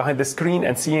passing behind the screen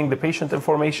and seeing the patient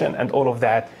information and all of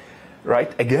that,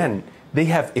 right? Again, they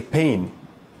have a pain.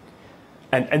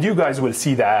 And you guys will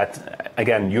see that,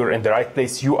 again, you're in the right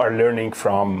place, you are learning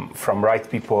from right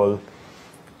people.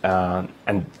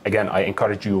 And again, I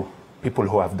encourage you, people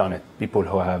who have done it, people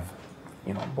who have,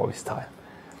 Bobby style.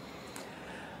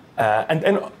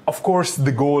 And of course,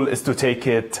 the goal is to take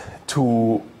it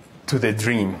to the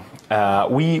dream.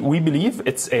 We believe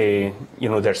it's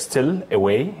there's still a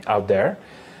way out there.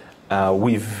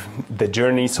 The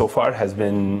journey so far has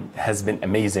been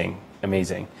amazing.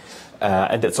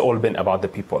 And it's all been about the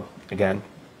people again.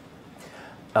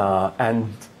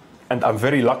 And I'm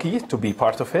very lucky to be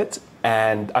part of it.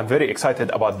 And I'm very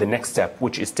excited about the next step,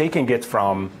 which is taking it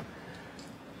from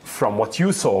what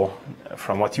you saw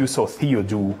Theo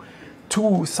do,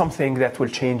 to something that will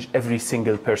change every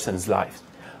single person's life.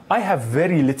 I have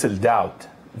very little doubt,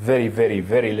 very, very,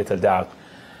 very little doubt,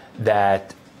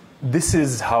 that this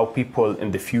is how people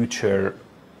in the future,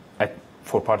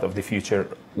 for part of the future,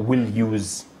 will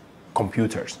use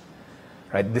computers.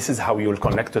 Right? This is how you will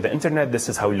connect to the internet. This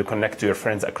is how you'll connect to your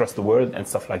friends across the world and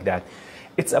stuff like that.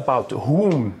 It's about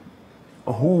who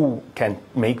can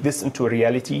make this into a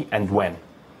reality and when.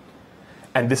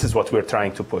 And this is what we're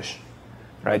trying to push.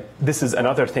 Right? This is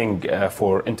another thing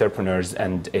for entrepreneurs,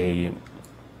 and a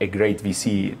great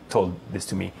VC told this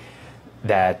to me,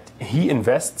 that he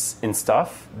invests in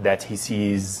stuff that he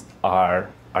sees are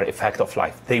a fact of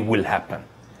life. They will happen.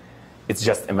 It's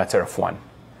just a matter of when,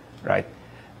 right?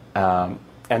 And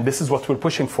this is what we're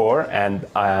pushing for. And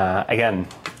again,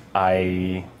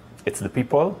 it's the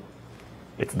people,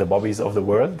 it's the Bobbies of the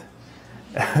world.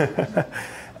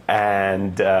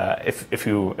 And if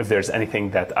there's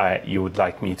anything that you would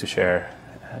like me to share,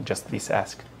 just please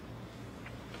ask.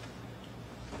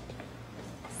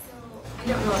 So I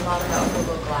don't know a lot about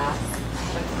Google Glass,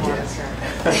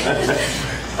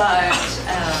 but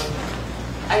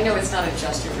I know it's not a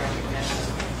gesture recognition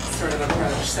sort of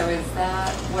approach. So is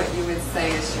that what you would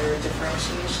say is your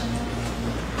differentiation?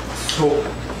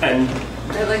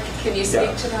 Can you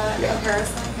speak to that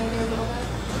comparison maybe a little bit?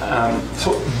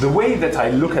 So the way that I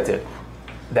look at it,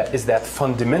 is that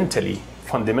fundamentally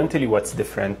what's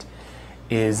different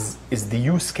is the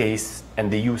use case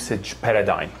and the usage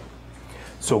paradigm.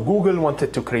 So Google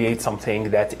wanted to create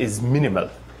something that is minimal.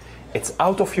 It's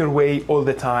out of your way all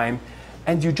the time,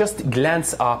 and you just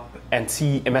glance up and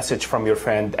see a message from your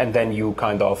friend, and then you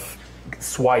kind of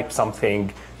swipe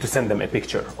something to send them a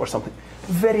picture or something.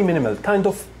 Very minimal, kind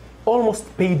of almost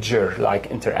pager-like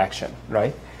interaction,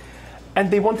 right? And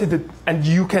they wanted it, and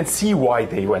you can see why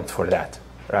they went for that,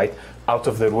 right? Out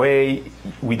of their way,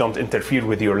 we don't interfere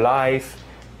with your life.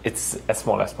 It's as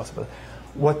small as possible.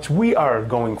 What we are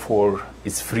going for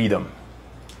is freedom.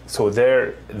 So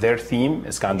their theme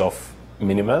is kind of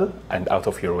minimal and out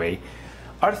of your way.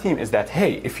 Our theme is that,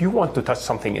 hey, if you want to touch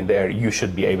something in there, you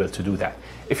should be able to do that.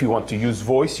 If you want to use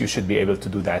voice, you should be able to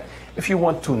do that. If you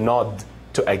want to nod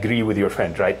to agree with your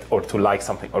friend, right? Or to like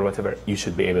something or whatever, you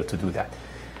should be able to do that.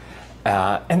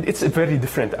 And it's a very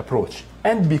different approach.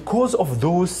 And because of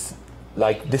those,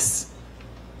 like this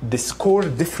core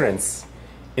difference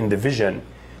in the vision,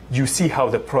 you see how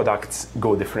the products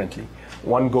go differently.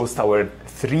 One goes toward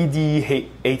 3D,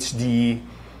 HD,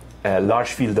 large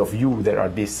field of view. There are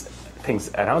these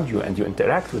things around you and you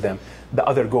interact with them. The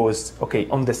other goes, okay,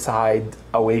 on the side,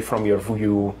 away from your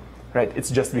view, right?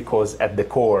 It's just because at the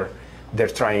core, they're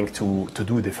trying to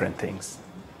do different things.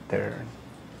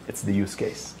 It's the use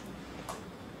case.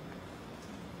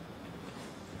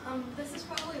 This is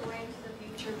probably way into the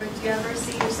future, but do you ever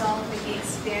see yourself maybe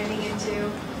expanding into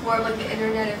more like the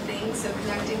Internet of Things, so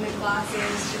connecting the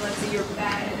glasses to, let's say, your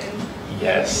bed and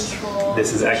Yes, control?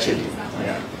 this is actually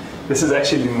this is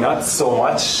actually not so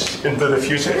much into the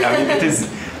future. I mean,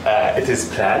 it is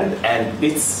planned, and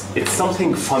it's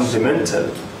something fundamental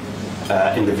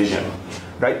in the vision,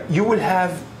 right? You will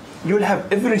have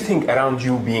everything around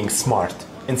you being smart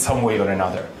in some way or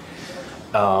another,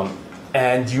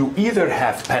 and you either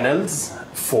have panels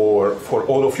for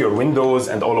all of your windows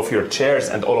and all of your chairs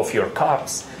and all of your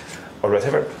cups or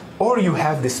whatever, or you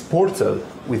have this portal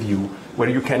with you where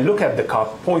you can look at the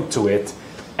cup, point to it,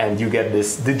 and you get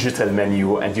this digital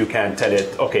menu, and you can tell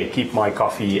it, okay, keep my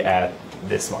coffee at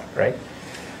this one, right?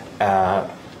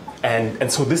 And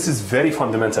so this is very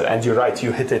fundamental, and you're right,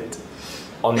 you hit it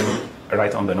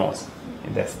right on the nose.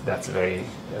 And that's very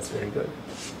good.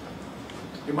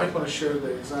 You might want to share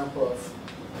the example of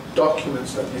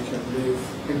documents that you can leave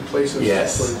in places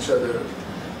Yes. for each other,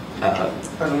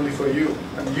 and only for you.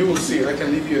 And you will see it. I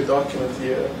can leave you a document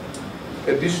here,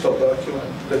 a digital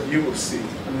document that you will see,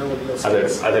 and nobody else can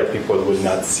see. Other people will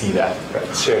not see that,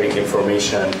 right? Sharing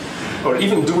information, or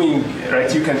even doing,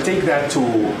 right? You can take that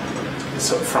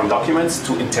from documents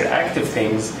to interactive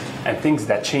things and things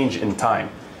that change in time,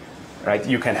 right?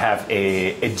 You can have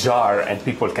a jar and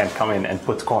people can come in and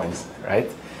put coins, right?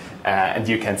 And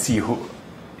you can see who.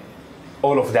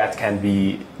 All of that can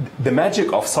be the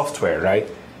magic of software, right?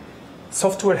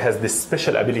 Software has this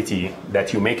special ability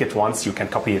that you make it once, you can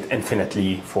copy it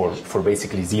infinitely for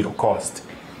basically zero cost.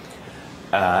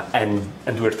 And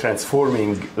we're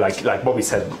transforming, like Bobby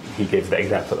said, he gave the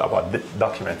example about the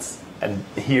documents. And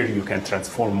here you can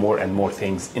transform more and more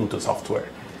things into software.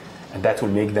 And that will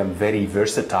make them very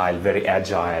versatile, very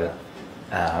agile,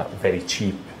 very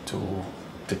cheap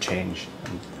to change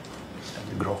and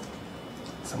grow.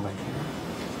 Somebody?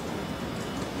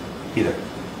 Either.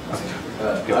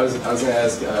 Okay. I was going to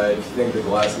ask if you think the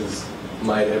glasses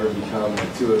might ever become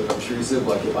too obtrusive,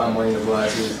 like if I'm wearing the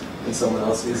glasses and someone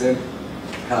else isn't,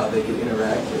 how they could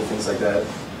interact or things like that.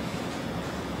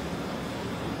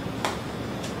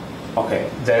 Okay,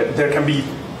 there can be.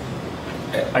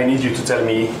 I need you to tell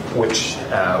me which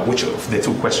of the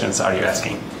two questions are you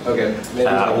asking. Okay. Maybe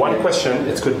One question,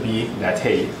 it could be that,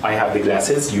 hey, I have the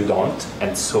glasses, you don't,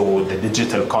 and so the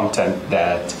digital content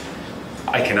that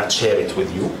I cannot share it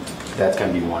with you. That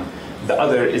can be one. The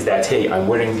other is that, hey, I'm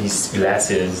wearing these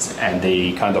glasses and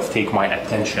they kind of take my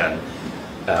attention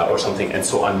or something, and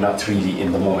so I'm not really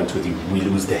in the moment with you. We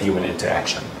lose the human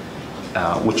interaction.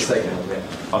 Which second?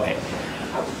 Okay.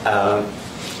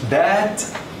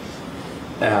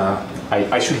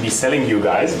 I should be selling you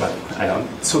guys, but I don't.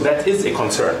 So that is a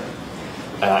concern.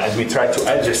 And we try to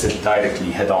address it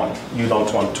directly head on. You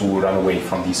don't want to run away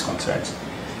from these concerns.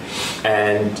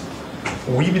 And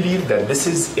we believe that this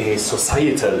is a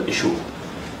societal issue,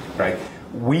 right?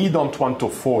 We don't want to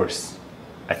force,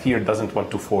 Atheer doesn't want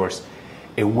to force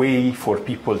a way for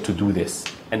people to do this.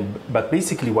 But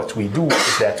basically what we do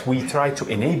is that we try to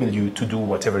enable you to do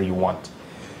whatever you want.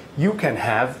 You can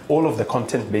have all of the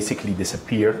content basically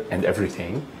disappear and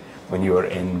everything when you're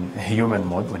in human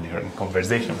mode, when you're in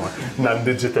conversation mode,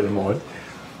 non-digital mode.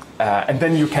 And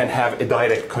then you can have a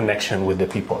direct connection with the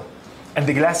people. And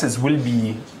the glasses will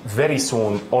be very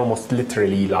soon almost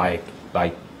literally like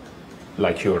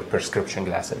your prescription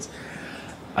glasses.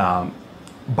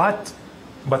 But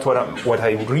what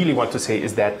I really want to say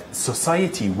is that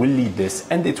society will lead this,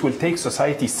 and it will take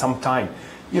society some time.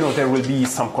 You know, there will be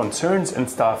some concerns and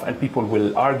stuff, and people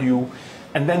will argue,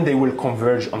 and then they will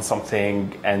converge on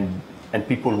something, and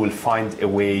people will find a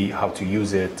way how to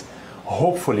use it,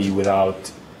 hopefully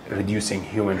without reducing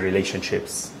human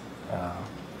relationships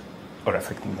or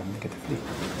affecting them negatively.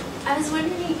 I was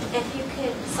wondering if you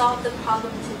could solve the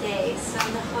problem today. So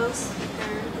the host,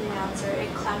 the announcer,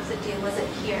 Clapsadian wasn't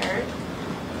here,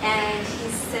 and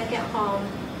he's sick at home.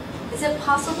 Is it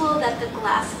possible that the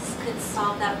glasses could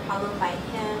solve that problem by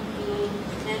him being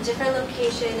in a different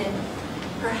location and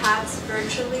perhaps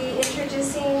virtually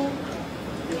introducing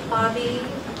Bobby?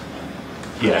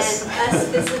 Yes. And us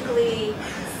physically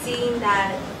seeing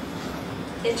that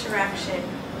interaction,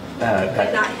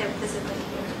 but not him physically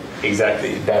here.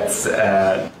 Exactly.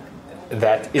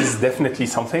 That is definitely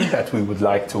something that we would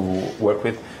like to work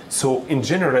with. So in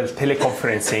general,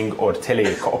 teleconferencing or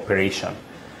tele-cooperation,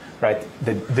 right?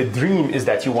 The dream is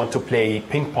that you want to play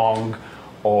ping pong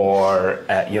or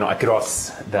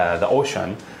across the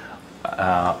ocean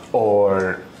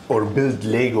or build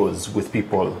Legos with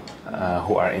people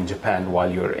who are in Japan while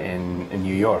you're in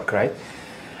New York, right?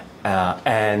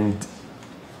 And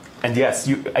yes,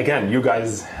 you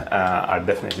guys are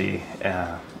definitely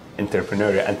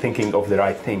entrepreneurial and thinking of the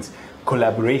right things,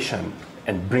 collaboration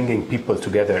and bringing people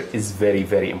together is very,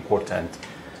 very important.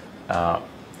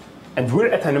 And we're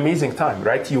at an amazing time,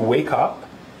 right? You wake up,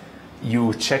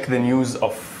 you check the news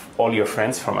of all your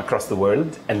friends from across the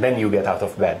world, and then you get out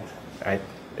of bed, right?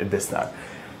 At this time.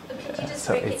 But could you just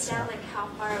break it down, like how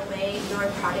far away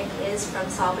your product is from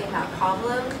solving that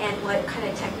problem, and what kind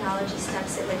of technology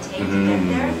steps it would take to get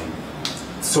there?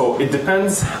 So it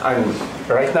depends.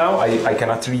 Right now, I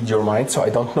cannot read your mind, so I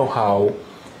don't know how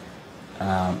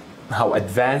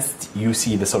advanced you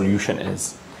see the solution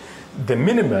is.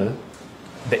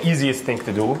 The easiest thing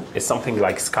to do is something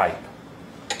like Skype,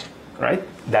 right?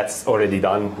 That's already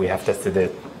done. We have tested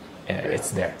it. It's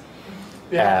there.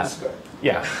 Yeah,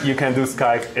 Yeah, you can do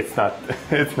Skype. It's not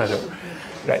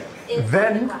right.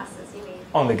 Then on the glasses, you mean?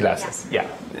 On the glasses, yeah,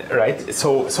 right.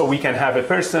 So we can have a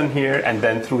person here, and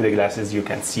then through the glasses you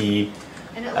can see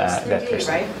And it looks 3D, that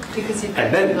person. right? Because you've got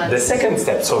And then two the lenses. second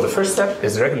step. So the first step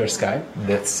is regular Skype.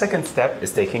 The second step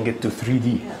is taking it to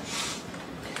 3D,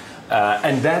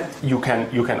 and that you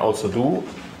can also do,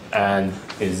 and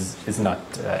is not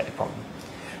a problem.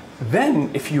 Then,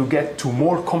 if you get to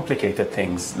more complicated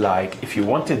things, like if you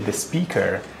wanted the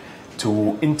speaker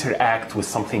to interact with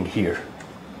something here,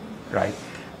 right?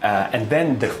 And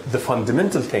then the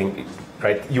fundamental thing,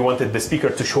 right? You wanted the speaker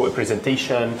to show a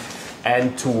presentation,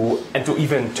 and to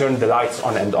even turn the lights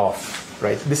on and off,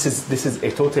 right? This is a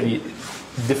totally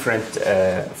different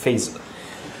phase.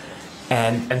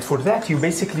 And for that, you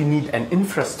basically need an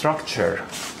infrastructure,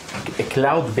 a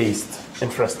cloud-based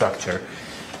infrastructure.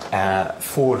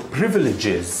 For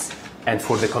privileges and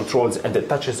for the controls and the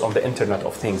touches on the Internet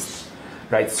of Things,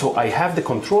 right? So I have the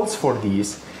controls for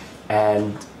these,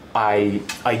 and I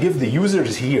give the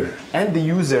users here and the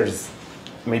users,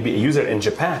 maybe a user in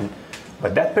Japan,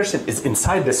 but that person is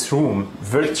inside this room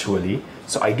virtually,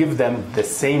 so I give them the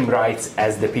same rights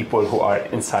as the people who are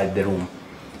inside the room,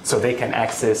 so they can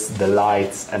access the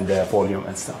lights and the volume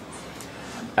and stuff.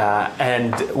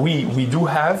 And we do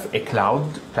have a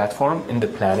cloud platform in the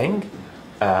planning.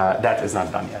 That is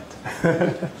not done yet.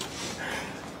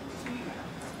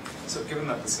 So given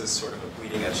that this is sort of a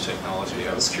bleeding edge technology,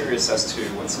 I was curious as to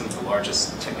what some of the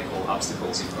largest technical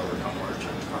obstacles you've overcome were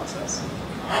during the process.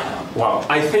 Wow,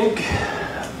 I think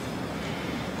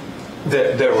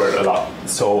there were a lot.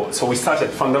 So we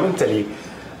started fundamentally,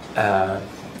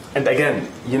 and again,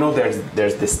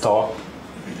 there's this talk.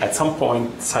 At some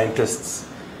point, scientists,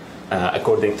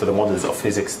 according to the models of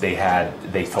physics they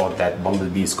thought that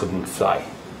bumblebees couldn't fly.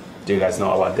 Do you guys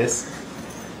know about this?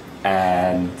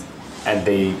 And at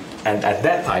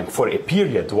that time, for a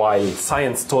period, while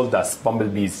science told us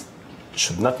bumblebees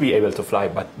should not be able to fly,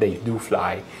 but they do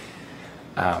fly,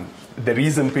 the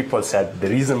reason people said the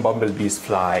reason bumblebees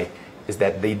fly is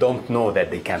that they don't know that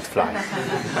they can't fly.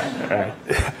 Right?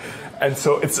 And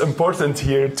so it's important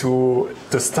here to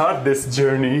start this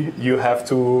journey. You have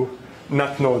to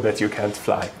not know that you can't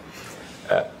fly,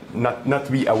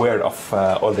 not be aware of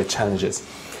all the challenges.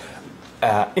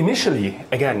 Initially,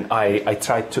 again, I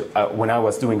tried to, when I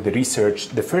was doing the research,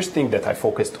 the first thing that I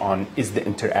focused on is the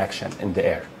interaction in the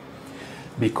air.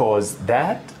 Because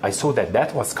I saw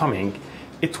that was coming.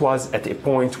 It was at a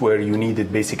point where you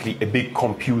needed basically a big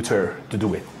computer to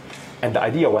do it. And the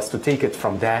idea was to take it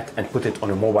from that and put it on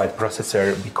a mobile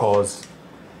processor because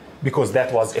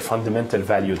that was a fundamental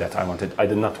value that I wanted. I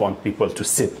did not want people to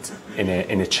sit in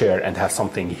a chair and have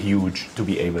something huge to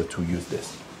be able to use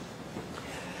this.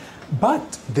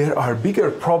 But there are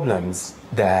bigger problems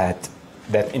that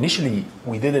initially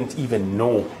we didn't even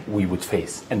know we would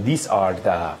face. And these are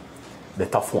the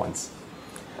tough ones.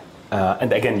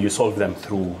 And again, you solve them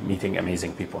through meeting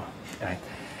amazing people. Right?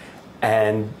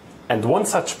 And one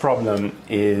such problem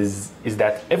is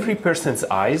that every person's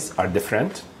eyes are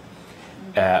different.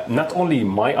 Not only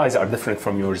my eyes are different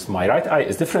from yours, my right eye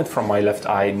is different from my left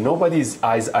eye. Nobody's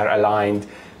eyes are aligned.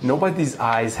 Nobody's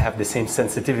eyes have the same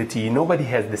sensitivity. Nobody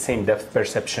has the same depth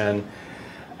perception.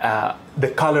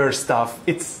 The color stuff,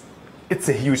 it's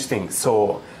a huge thing.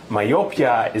 So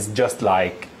myopia is just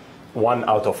like 1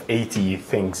 out of 80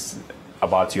 things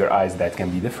about your eyes that can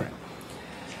be different.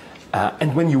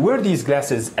 And when you wear these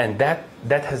glasses, and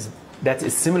that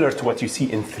is similar to what you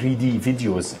see in 3D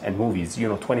videos and movies.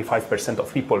 25%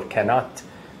 of people cannot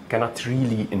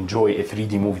really enjoy a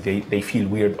 3D movie. They feel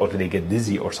weird or they get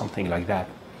dizzy or something like that.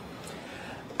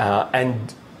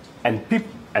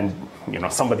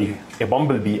 Somebody, a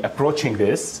bumblebee approaching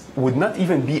this would not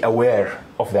even be aware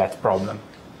of that problem.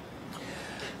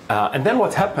 And then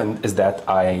what happened is that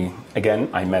I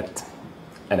met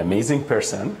an amazing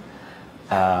person.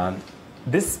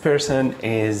 This person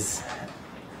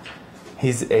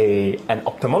He's an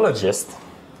ophthalmologist,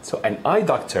 so an eye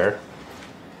doctor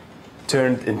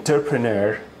turned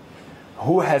entrepreneur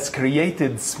who has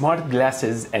created smart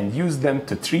glasses and used them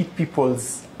to treat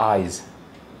people's eyes,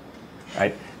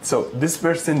 right? So this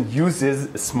person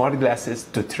uses smart glasses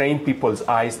to train people's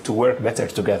eyes to work better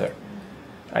together.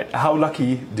 Right? How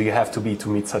lucky do you have to be to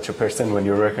meet such a person when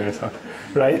you're working with him,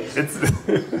 right? It's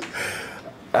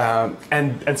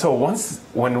and so once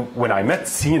when I met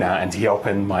Sina and he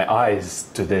opened my eyes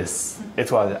to this,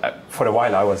 it was for a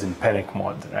while I was in panic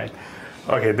mode, right?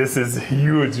 Okay, this is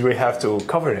huge. We have to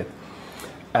cover it,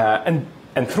 and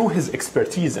through his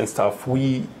expertise and stuff,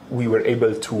 we were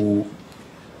able to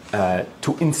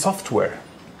in software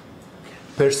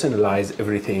personalize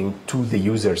everything to the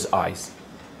user's eyes.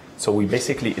 So it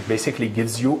basically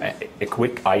gives you a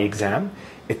quick eye exam.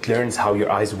 It learns how your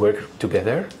eyes work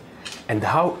together and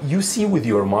how you see with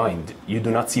your mind. You do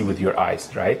not see with your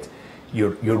eyes, right?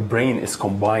 Your brain is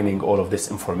combining all of this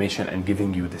information and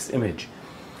giving you this image.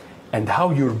 And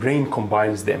how your brain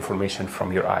combines the information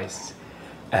from your eyes.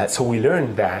 So we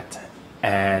learned that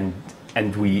and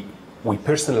we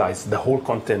personalize the whole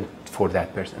content for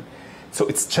that person. So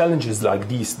it's challenges like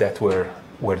these that were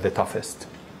the toughest.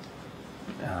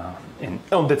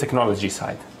 On the technology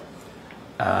side.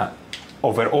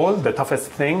 Overall, the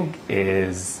toughest thing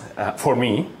is, for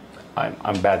me,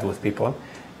 I'm bad with people,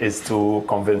 is to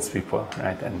convince people,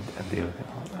 right, and deal with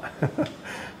it.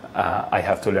 I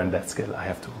have to learn that skill. I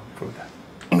have to improve that.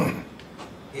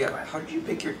 Yeah, how did you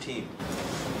pick your team?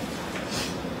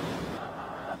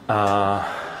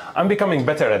 I'm becoming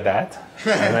better at that.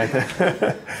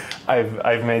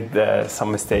 I've made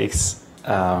some mistakes.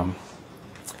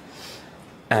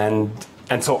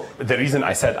 And so the reason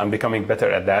I said I'm becoming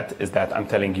better at that is that I'm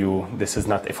telling you this is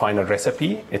not a final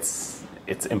recipe. It's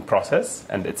in process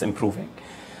and it's improving.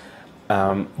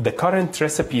 The current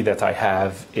recipe that I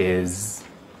have is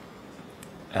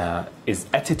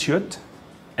attitude,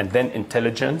 and then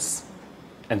intelligence,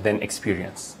 and then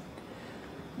experience.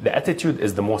 The attitude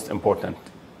is the most important.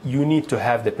 You need to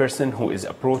have the person who is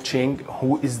approaching,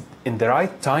 who is in the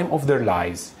right time of their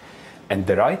lives, and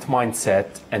the right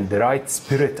mindset and the right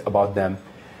spirit about them,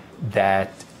 that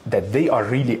they are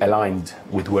really aligned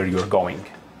with where you're going,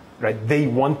 right? They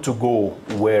want to go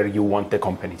where you want the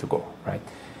company to go, right?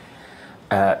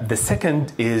 The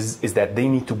second is that they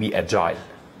need to be agile.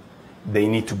 They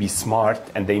need to be smart,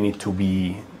 and they need to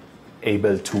be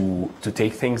able to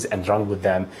take things and run with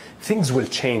them. Things will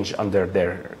change under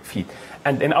their feet.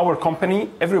 And in our company,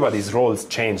 everybody's roles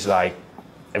change like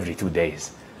every 2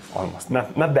 days. Almost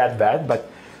not that bad,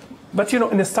 but you know,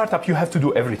 in a startup you have to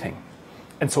do everything,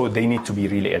 and so they need to be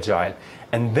really agile.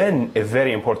 And then a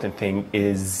very important thing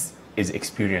is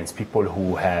experience, people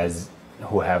who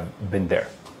have been there.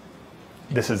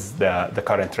 This is the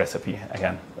current recipe.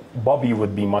 Again, Bobby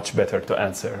would be much better to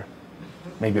answer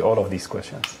maybe all of these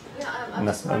questions. Yeah, I'm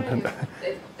just wondering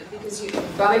because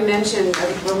Bobby mentioned, I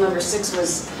think rule number 6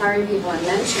 was hiring people and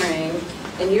mentoring,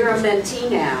 and you're a mentee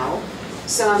now.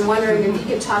 So I'm wondering if you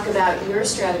could talk about your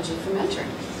strategy for mentoring.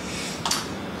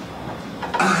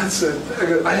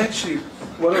 I actually,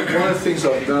 one of the things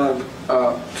I've done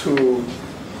to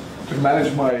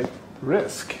manage my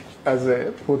risk as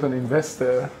an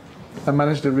investor and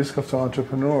manage the risk of the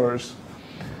entrepreneurs,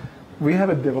 we have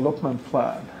a development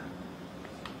plan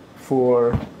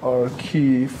for our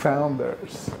key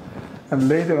founders. And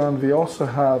later on, we also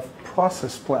have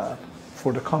process plan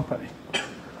for the company.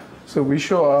 So we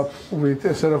show up with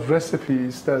a set of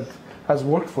recipes that has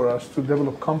worked for us to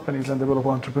develop companies and develop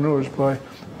entrepreneurs by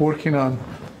working on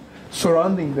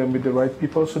surrounding them with the right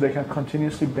people so they can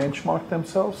continuously benchmark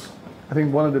themselves. I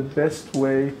think one of the best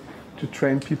way to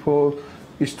train people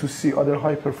is to see other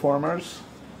high performers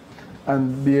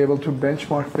and be able to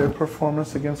benchmark their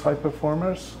performance against high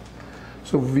performers.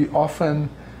 So we often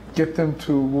get them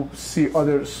to see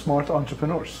other smart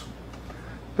entrepreneurs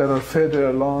that are further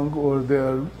along, or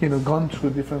they're gone through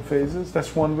different phases.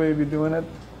 That's one way we're doing it.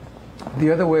 The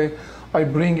other way, I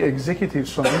bring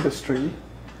executives from industry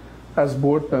as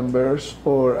board members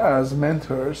or as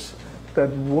mentors that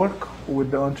work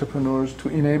with the entrepreneurs to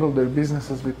enable their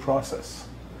businesses with process.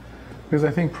 Because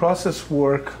I think process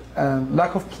work and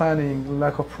lack of planning,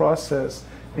 lack of process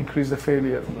increase the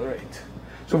failure rate.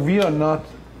 So we are not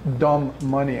dumb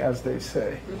money, as they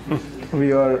say.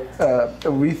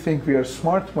 We think we are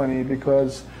smart money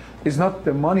because it's not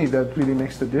the money that really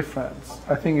makes the difference.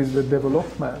 I think it's the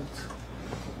development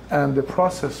and the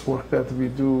process work that we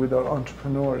do with our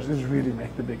entrepreneurs is really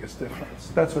make the biggest difference.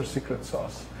 That's our secret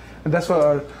sauce. And that's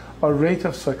why our rate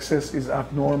of success is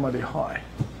abnormally high.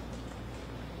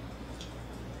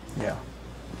 Yeah.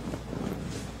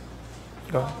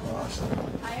 Go ahead.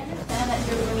 I understand that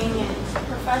you're bringing in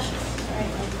professionals,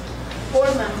 right? Like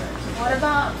board members. What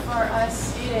about for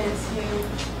us students who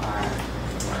are,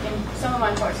 in some of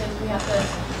my courses, we have to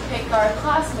pick our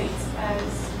classmates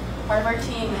as part of our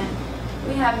team, and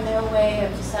we have no way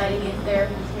of deciding if they're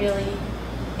really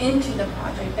into the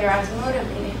project, they're as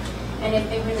motivated, and if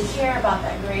they really care about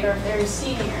that grade, or if they're a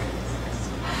senior.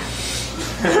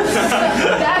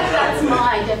 That's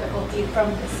my difficulty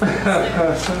from this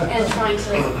semester, and trying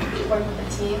to work with the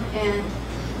team, and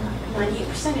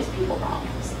 98% is people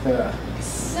problems. Yeah.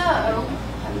 So,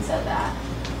 having said that,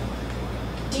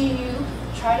 do you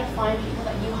try to find people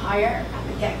that you hire at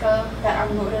the get-go that are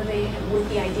motivated with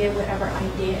the idea, whatever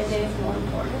idea it is, more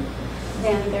important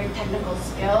than their technical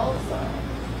skills? Or?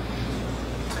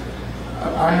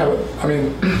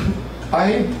 I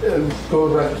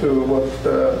go back to what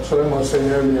Soulaiman was saying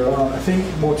earlier on. I think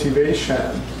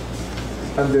motivation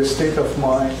and the state of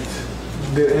mind,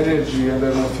 the energy and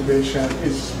the motivation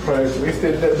is priority. If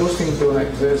those things don't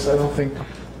exist, I don't think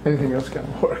anything else can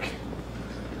work.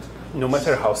 No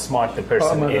matter how smart the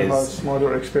person no matter is, how smart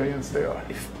or experienced they are.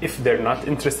 if they're not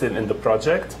interested in the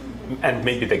project, and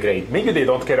maybe the grade, maybe they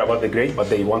don't care about the grade, but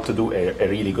they want to do a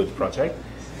really good project,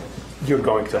 you're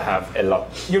going to have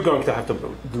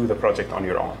to do the project on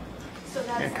your own. So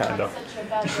that's kind not of. such a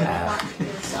bad response to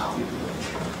yourself.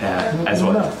 As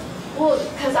well. No. Well,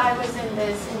 because I was in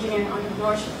this engineering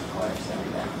entrepreneurship course, and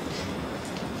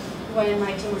when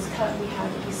my team was cut, we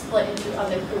had to be split into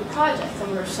other group projects,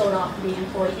 and we were sold off to be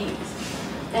employees.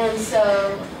 And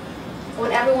so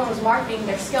when everyone was marketing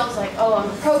their skills, like, oh, I'm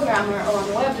a programmer, oh, I'm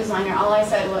a web designer, all I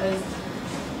said was,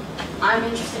 I'm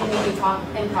interested in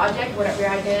a project, whatever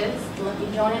your idea is, let me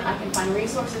join it. I can find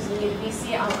resources. You need a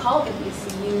VC, I'll call it a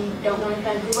VC. You don't know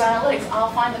anything about Google Analytics,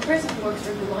 I'll find the person who works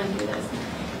for Google and do this.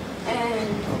 And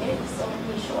it sold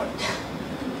me short.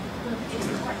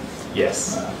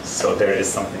 Yes, so there is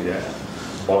something there.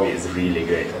 Bobby is really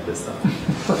great at this stuff.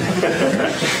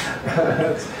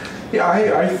 Yeah,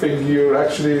 I think you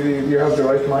have the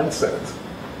right mindset.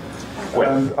 Well,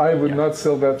 and I would not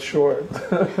sell that short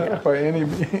by any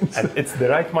means. And it's the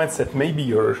right mindset.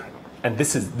 Maybe and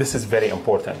this is very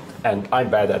important. And I'm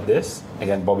bad at this.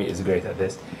 Again, Bobby is great at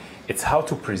this. It's how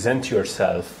to present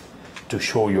yourself to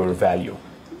show your value,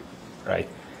 right?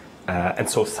 And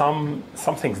so some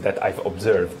things that I've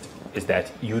observed is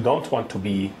that you don't want to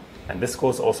be, and this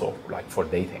goes also like for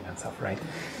dating and stuff, right?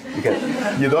 Because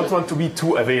you don't want to be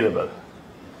too available,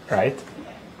 right?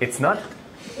 It's not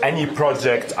any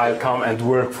project I'll come and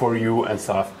work for you and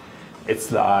stuff.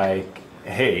 It's like,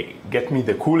 hey, get me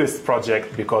the coolest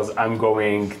project because I'm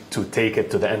going to take it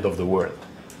to the end of the world.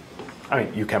 I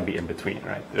mean, you can be in between,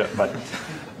 right?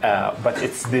 But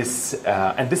it's this,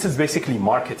 and this is basically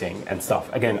marketing and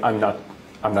stuff. Again, I'm not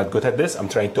good at this. I'm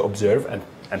trying to observe and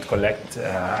collect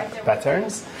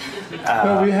patterns.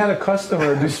 No, we had a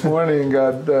customer this morning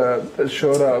that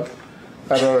showed up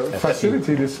at our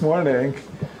facility this morning,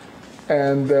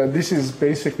 and this is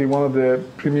basically one of the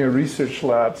premier research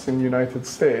labs in the United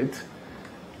States.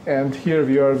 And here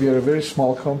we are a very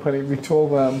small company. We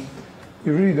told them,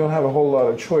 you really don't have a whole lot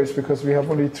of choice because we have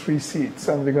only 3 seats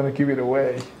and we're going to give it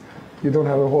away. You don't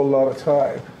have a whole lot of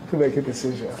time to make a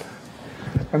decision.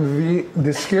 And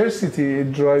the scarcity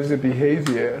drives the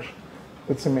behavior.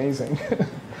 That's amazing.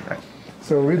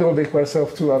 So we don't make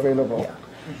ourselves too available.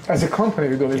 As a company,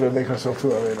 we don't even make ourselves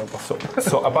too available.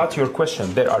 So about your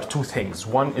question, there are 2 things.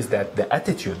 One is that the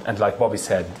attitude, and like Bobby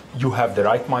said, you have the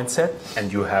right mindset,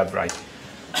 and you have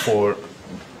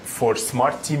for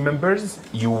smart team members,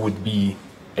 you would be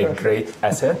a great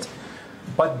asset.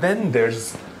 But then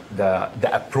there's the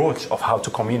approach of how to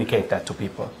communicate that to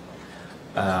people.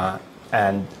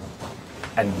 And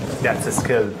that's a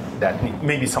skill that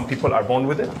maybe some people are born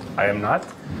with it. I am not.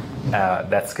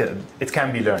 That skill, it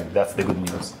can be learned. That's the good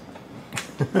news.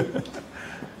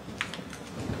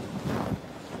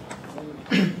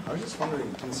 I was just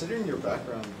wondering, considering your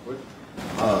background,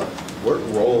 what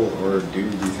role or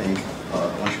duty do you think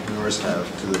entrepreneurs have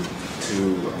to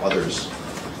others?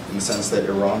 In the sense that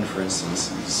Iran, for instance,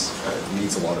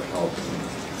 needs a lot of help.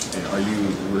 And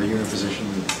were you in a position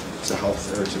to help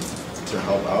or to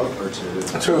help out or to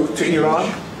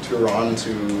Iran? To Iran,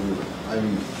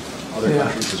 other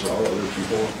countries as well, other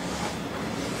people.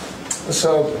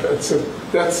 So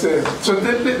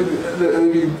let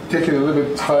me take it a little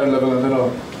bit higher level and then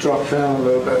I'll drop down a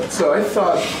little bit. So I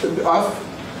thought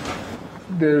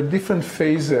there are different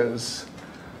phases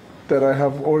that I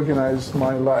have organized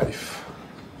my life.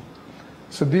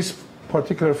 So this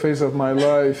particular phase of my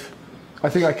life, I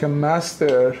think I can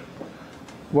master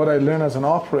what I learn as an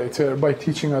operator by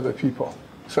teaching other people.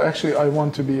 So actually, I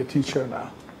want to be a teacher now.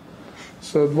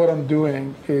 So what I'm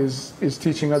doing is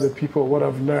teaching other people what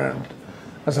I've learned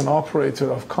as an operator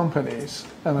of companies,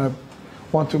 and I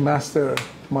want to master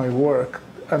my work,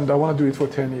 and I want to do it for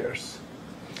 10 years.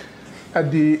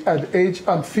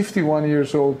 I'm 51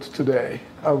 years old today.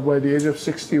 By the age of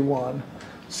 61,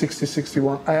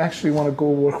 I actually want to go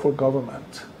work for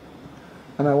government.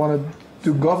 And I want to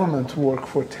do government work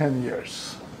for 10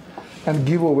 years and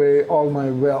give away all my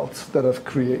wealth that I've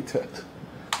created.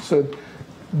 So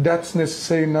that's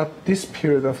necessarily not this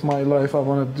period of my life. I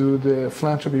want to do the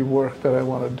philanthropy work that I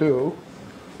want to do,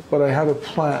 but I have a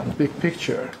plan, big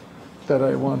picture, that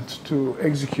I want to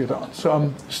execute on. So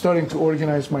I'm starting to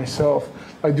organize myself.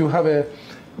 I do have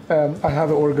I have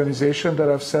an organization that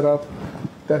I've set up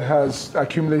that has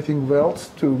accumulating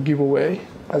wealth to give away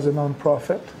as a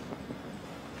nonprofit.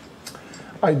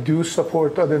 I do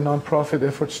support other nonprofit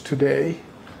efforts today,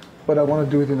 but I want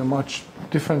to do it in a much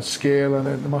different scale and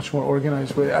in a much more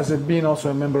organized way, as being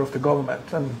also a member of the government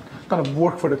and kind of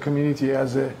work for the community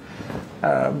as in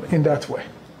that way.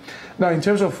 Now, in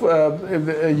terms of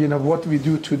what we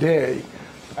do today,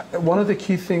 one of the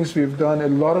key things we've done, a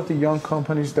lot of the young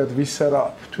companies that we set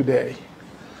up today,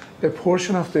 a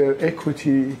portion of their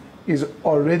equity is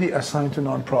already assigned to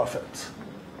nonprofits.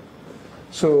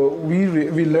 So we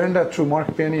learned that through Mark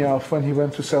Benioff when he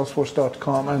went to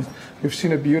Salesforce.com, and we've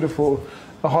seen a beautiful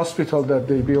hospital that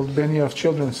they built, Benioff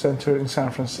Children's Center in San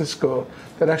Francisco,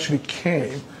 that actually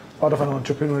came out of an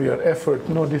entrepreneurial effort,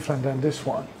 no different than this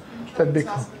one.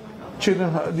 That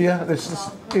children, yeah,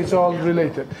 it's all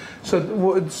related. So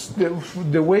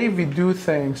the way we do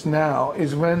things now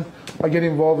is when I get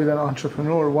involved with an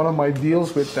entrepreneur, one of my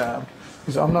deals with them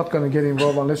is I'm not going to get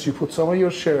involved unless you put some of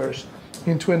your shares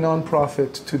into a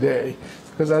nonprofit today,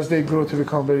 because as they grow to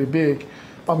become very big,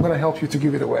 I'm going to help you to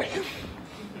give it away.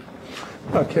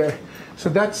 Okay, so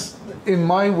that's, in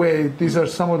my way, these are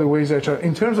some of the ways I try.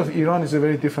 In terms of Iran, it's a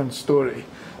very different story.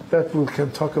 That we can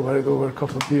talk about it over a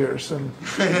couple of years, and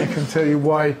I can tell you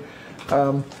why.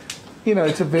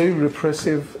 It's a very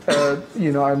repressive.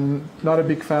 I'm not a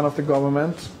big fan of the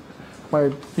government.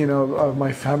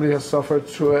 My family has suffered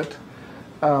through it.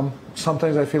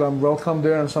 Sometimes I feel I'm welcome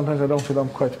there, and sometimes I don't feel I'm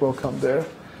quite welcome there.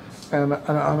 And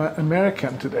I'm an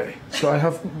American today, so I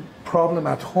have problem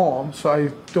at home. So I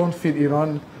don't feel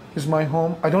Iran is my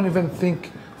home. I don't even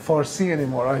think Farsi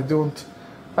anymore.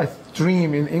 I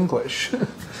dream in English.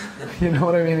 You know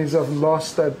what I mean? I've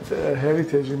lost that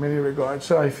heritage in many regards.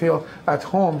 So I feel at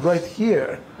home right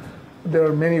here. There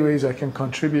are many ways I can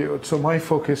contribute. So my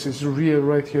focus is real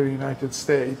right here in the United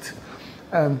States.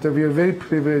 And we are very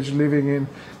privileged living in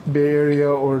Bay Area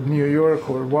or New York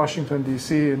or Washington,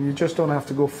 D.C., and you just don't have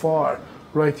to go far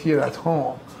right here at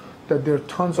home, that there are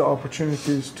tons of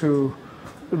opportunities to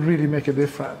really make a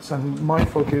difference. And my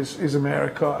focus is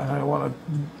America, and I want to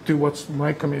do what's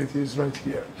my community is right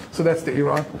here. So that's the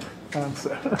Iran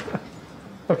answer.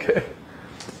 Okay.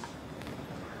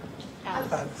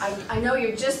 I know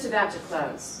you're just about to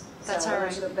close. That's all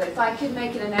right. But if I could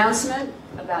make an announcement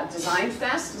about Design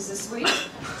Fest is this week.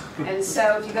 And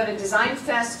so if you go to Design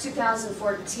Fest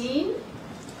 2014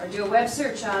 or do a web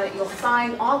search on it, you'll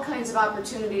find all kinds of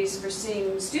opportunities for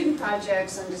seeing student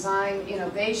projects on design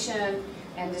innovation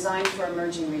and design for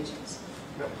emerging regions.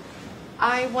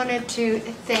 I wanted to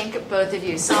thank both of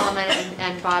you, Soulaiman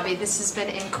and Bobby. This has been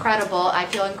incredible. I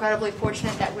feel incredibly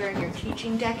fortunate that we're in your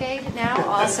teaching decade now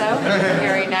also.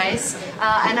 Very nice.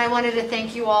 And I wanted to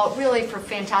thank you all really for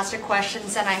fantastic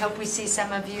questions, and I hope we see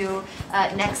some of you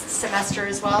next semester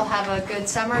as well. Have a good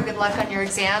summer. Good luck on your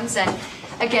exams. And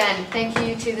again, thank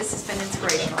you too. This has been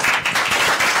inspirational.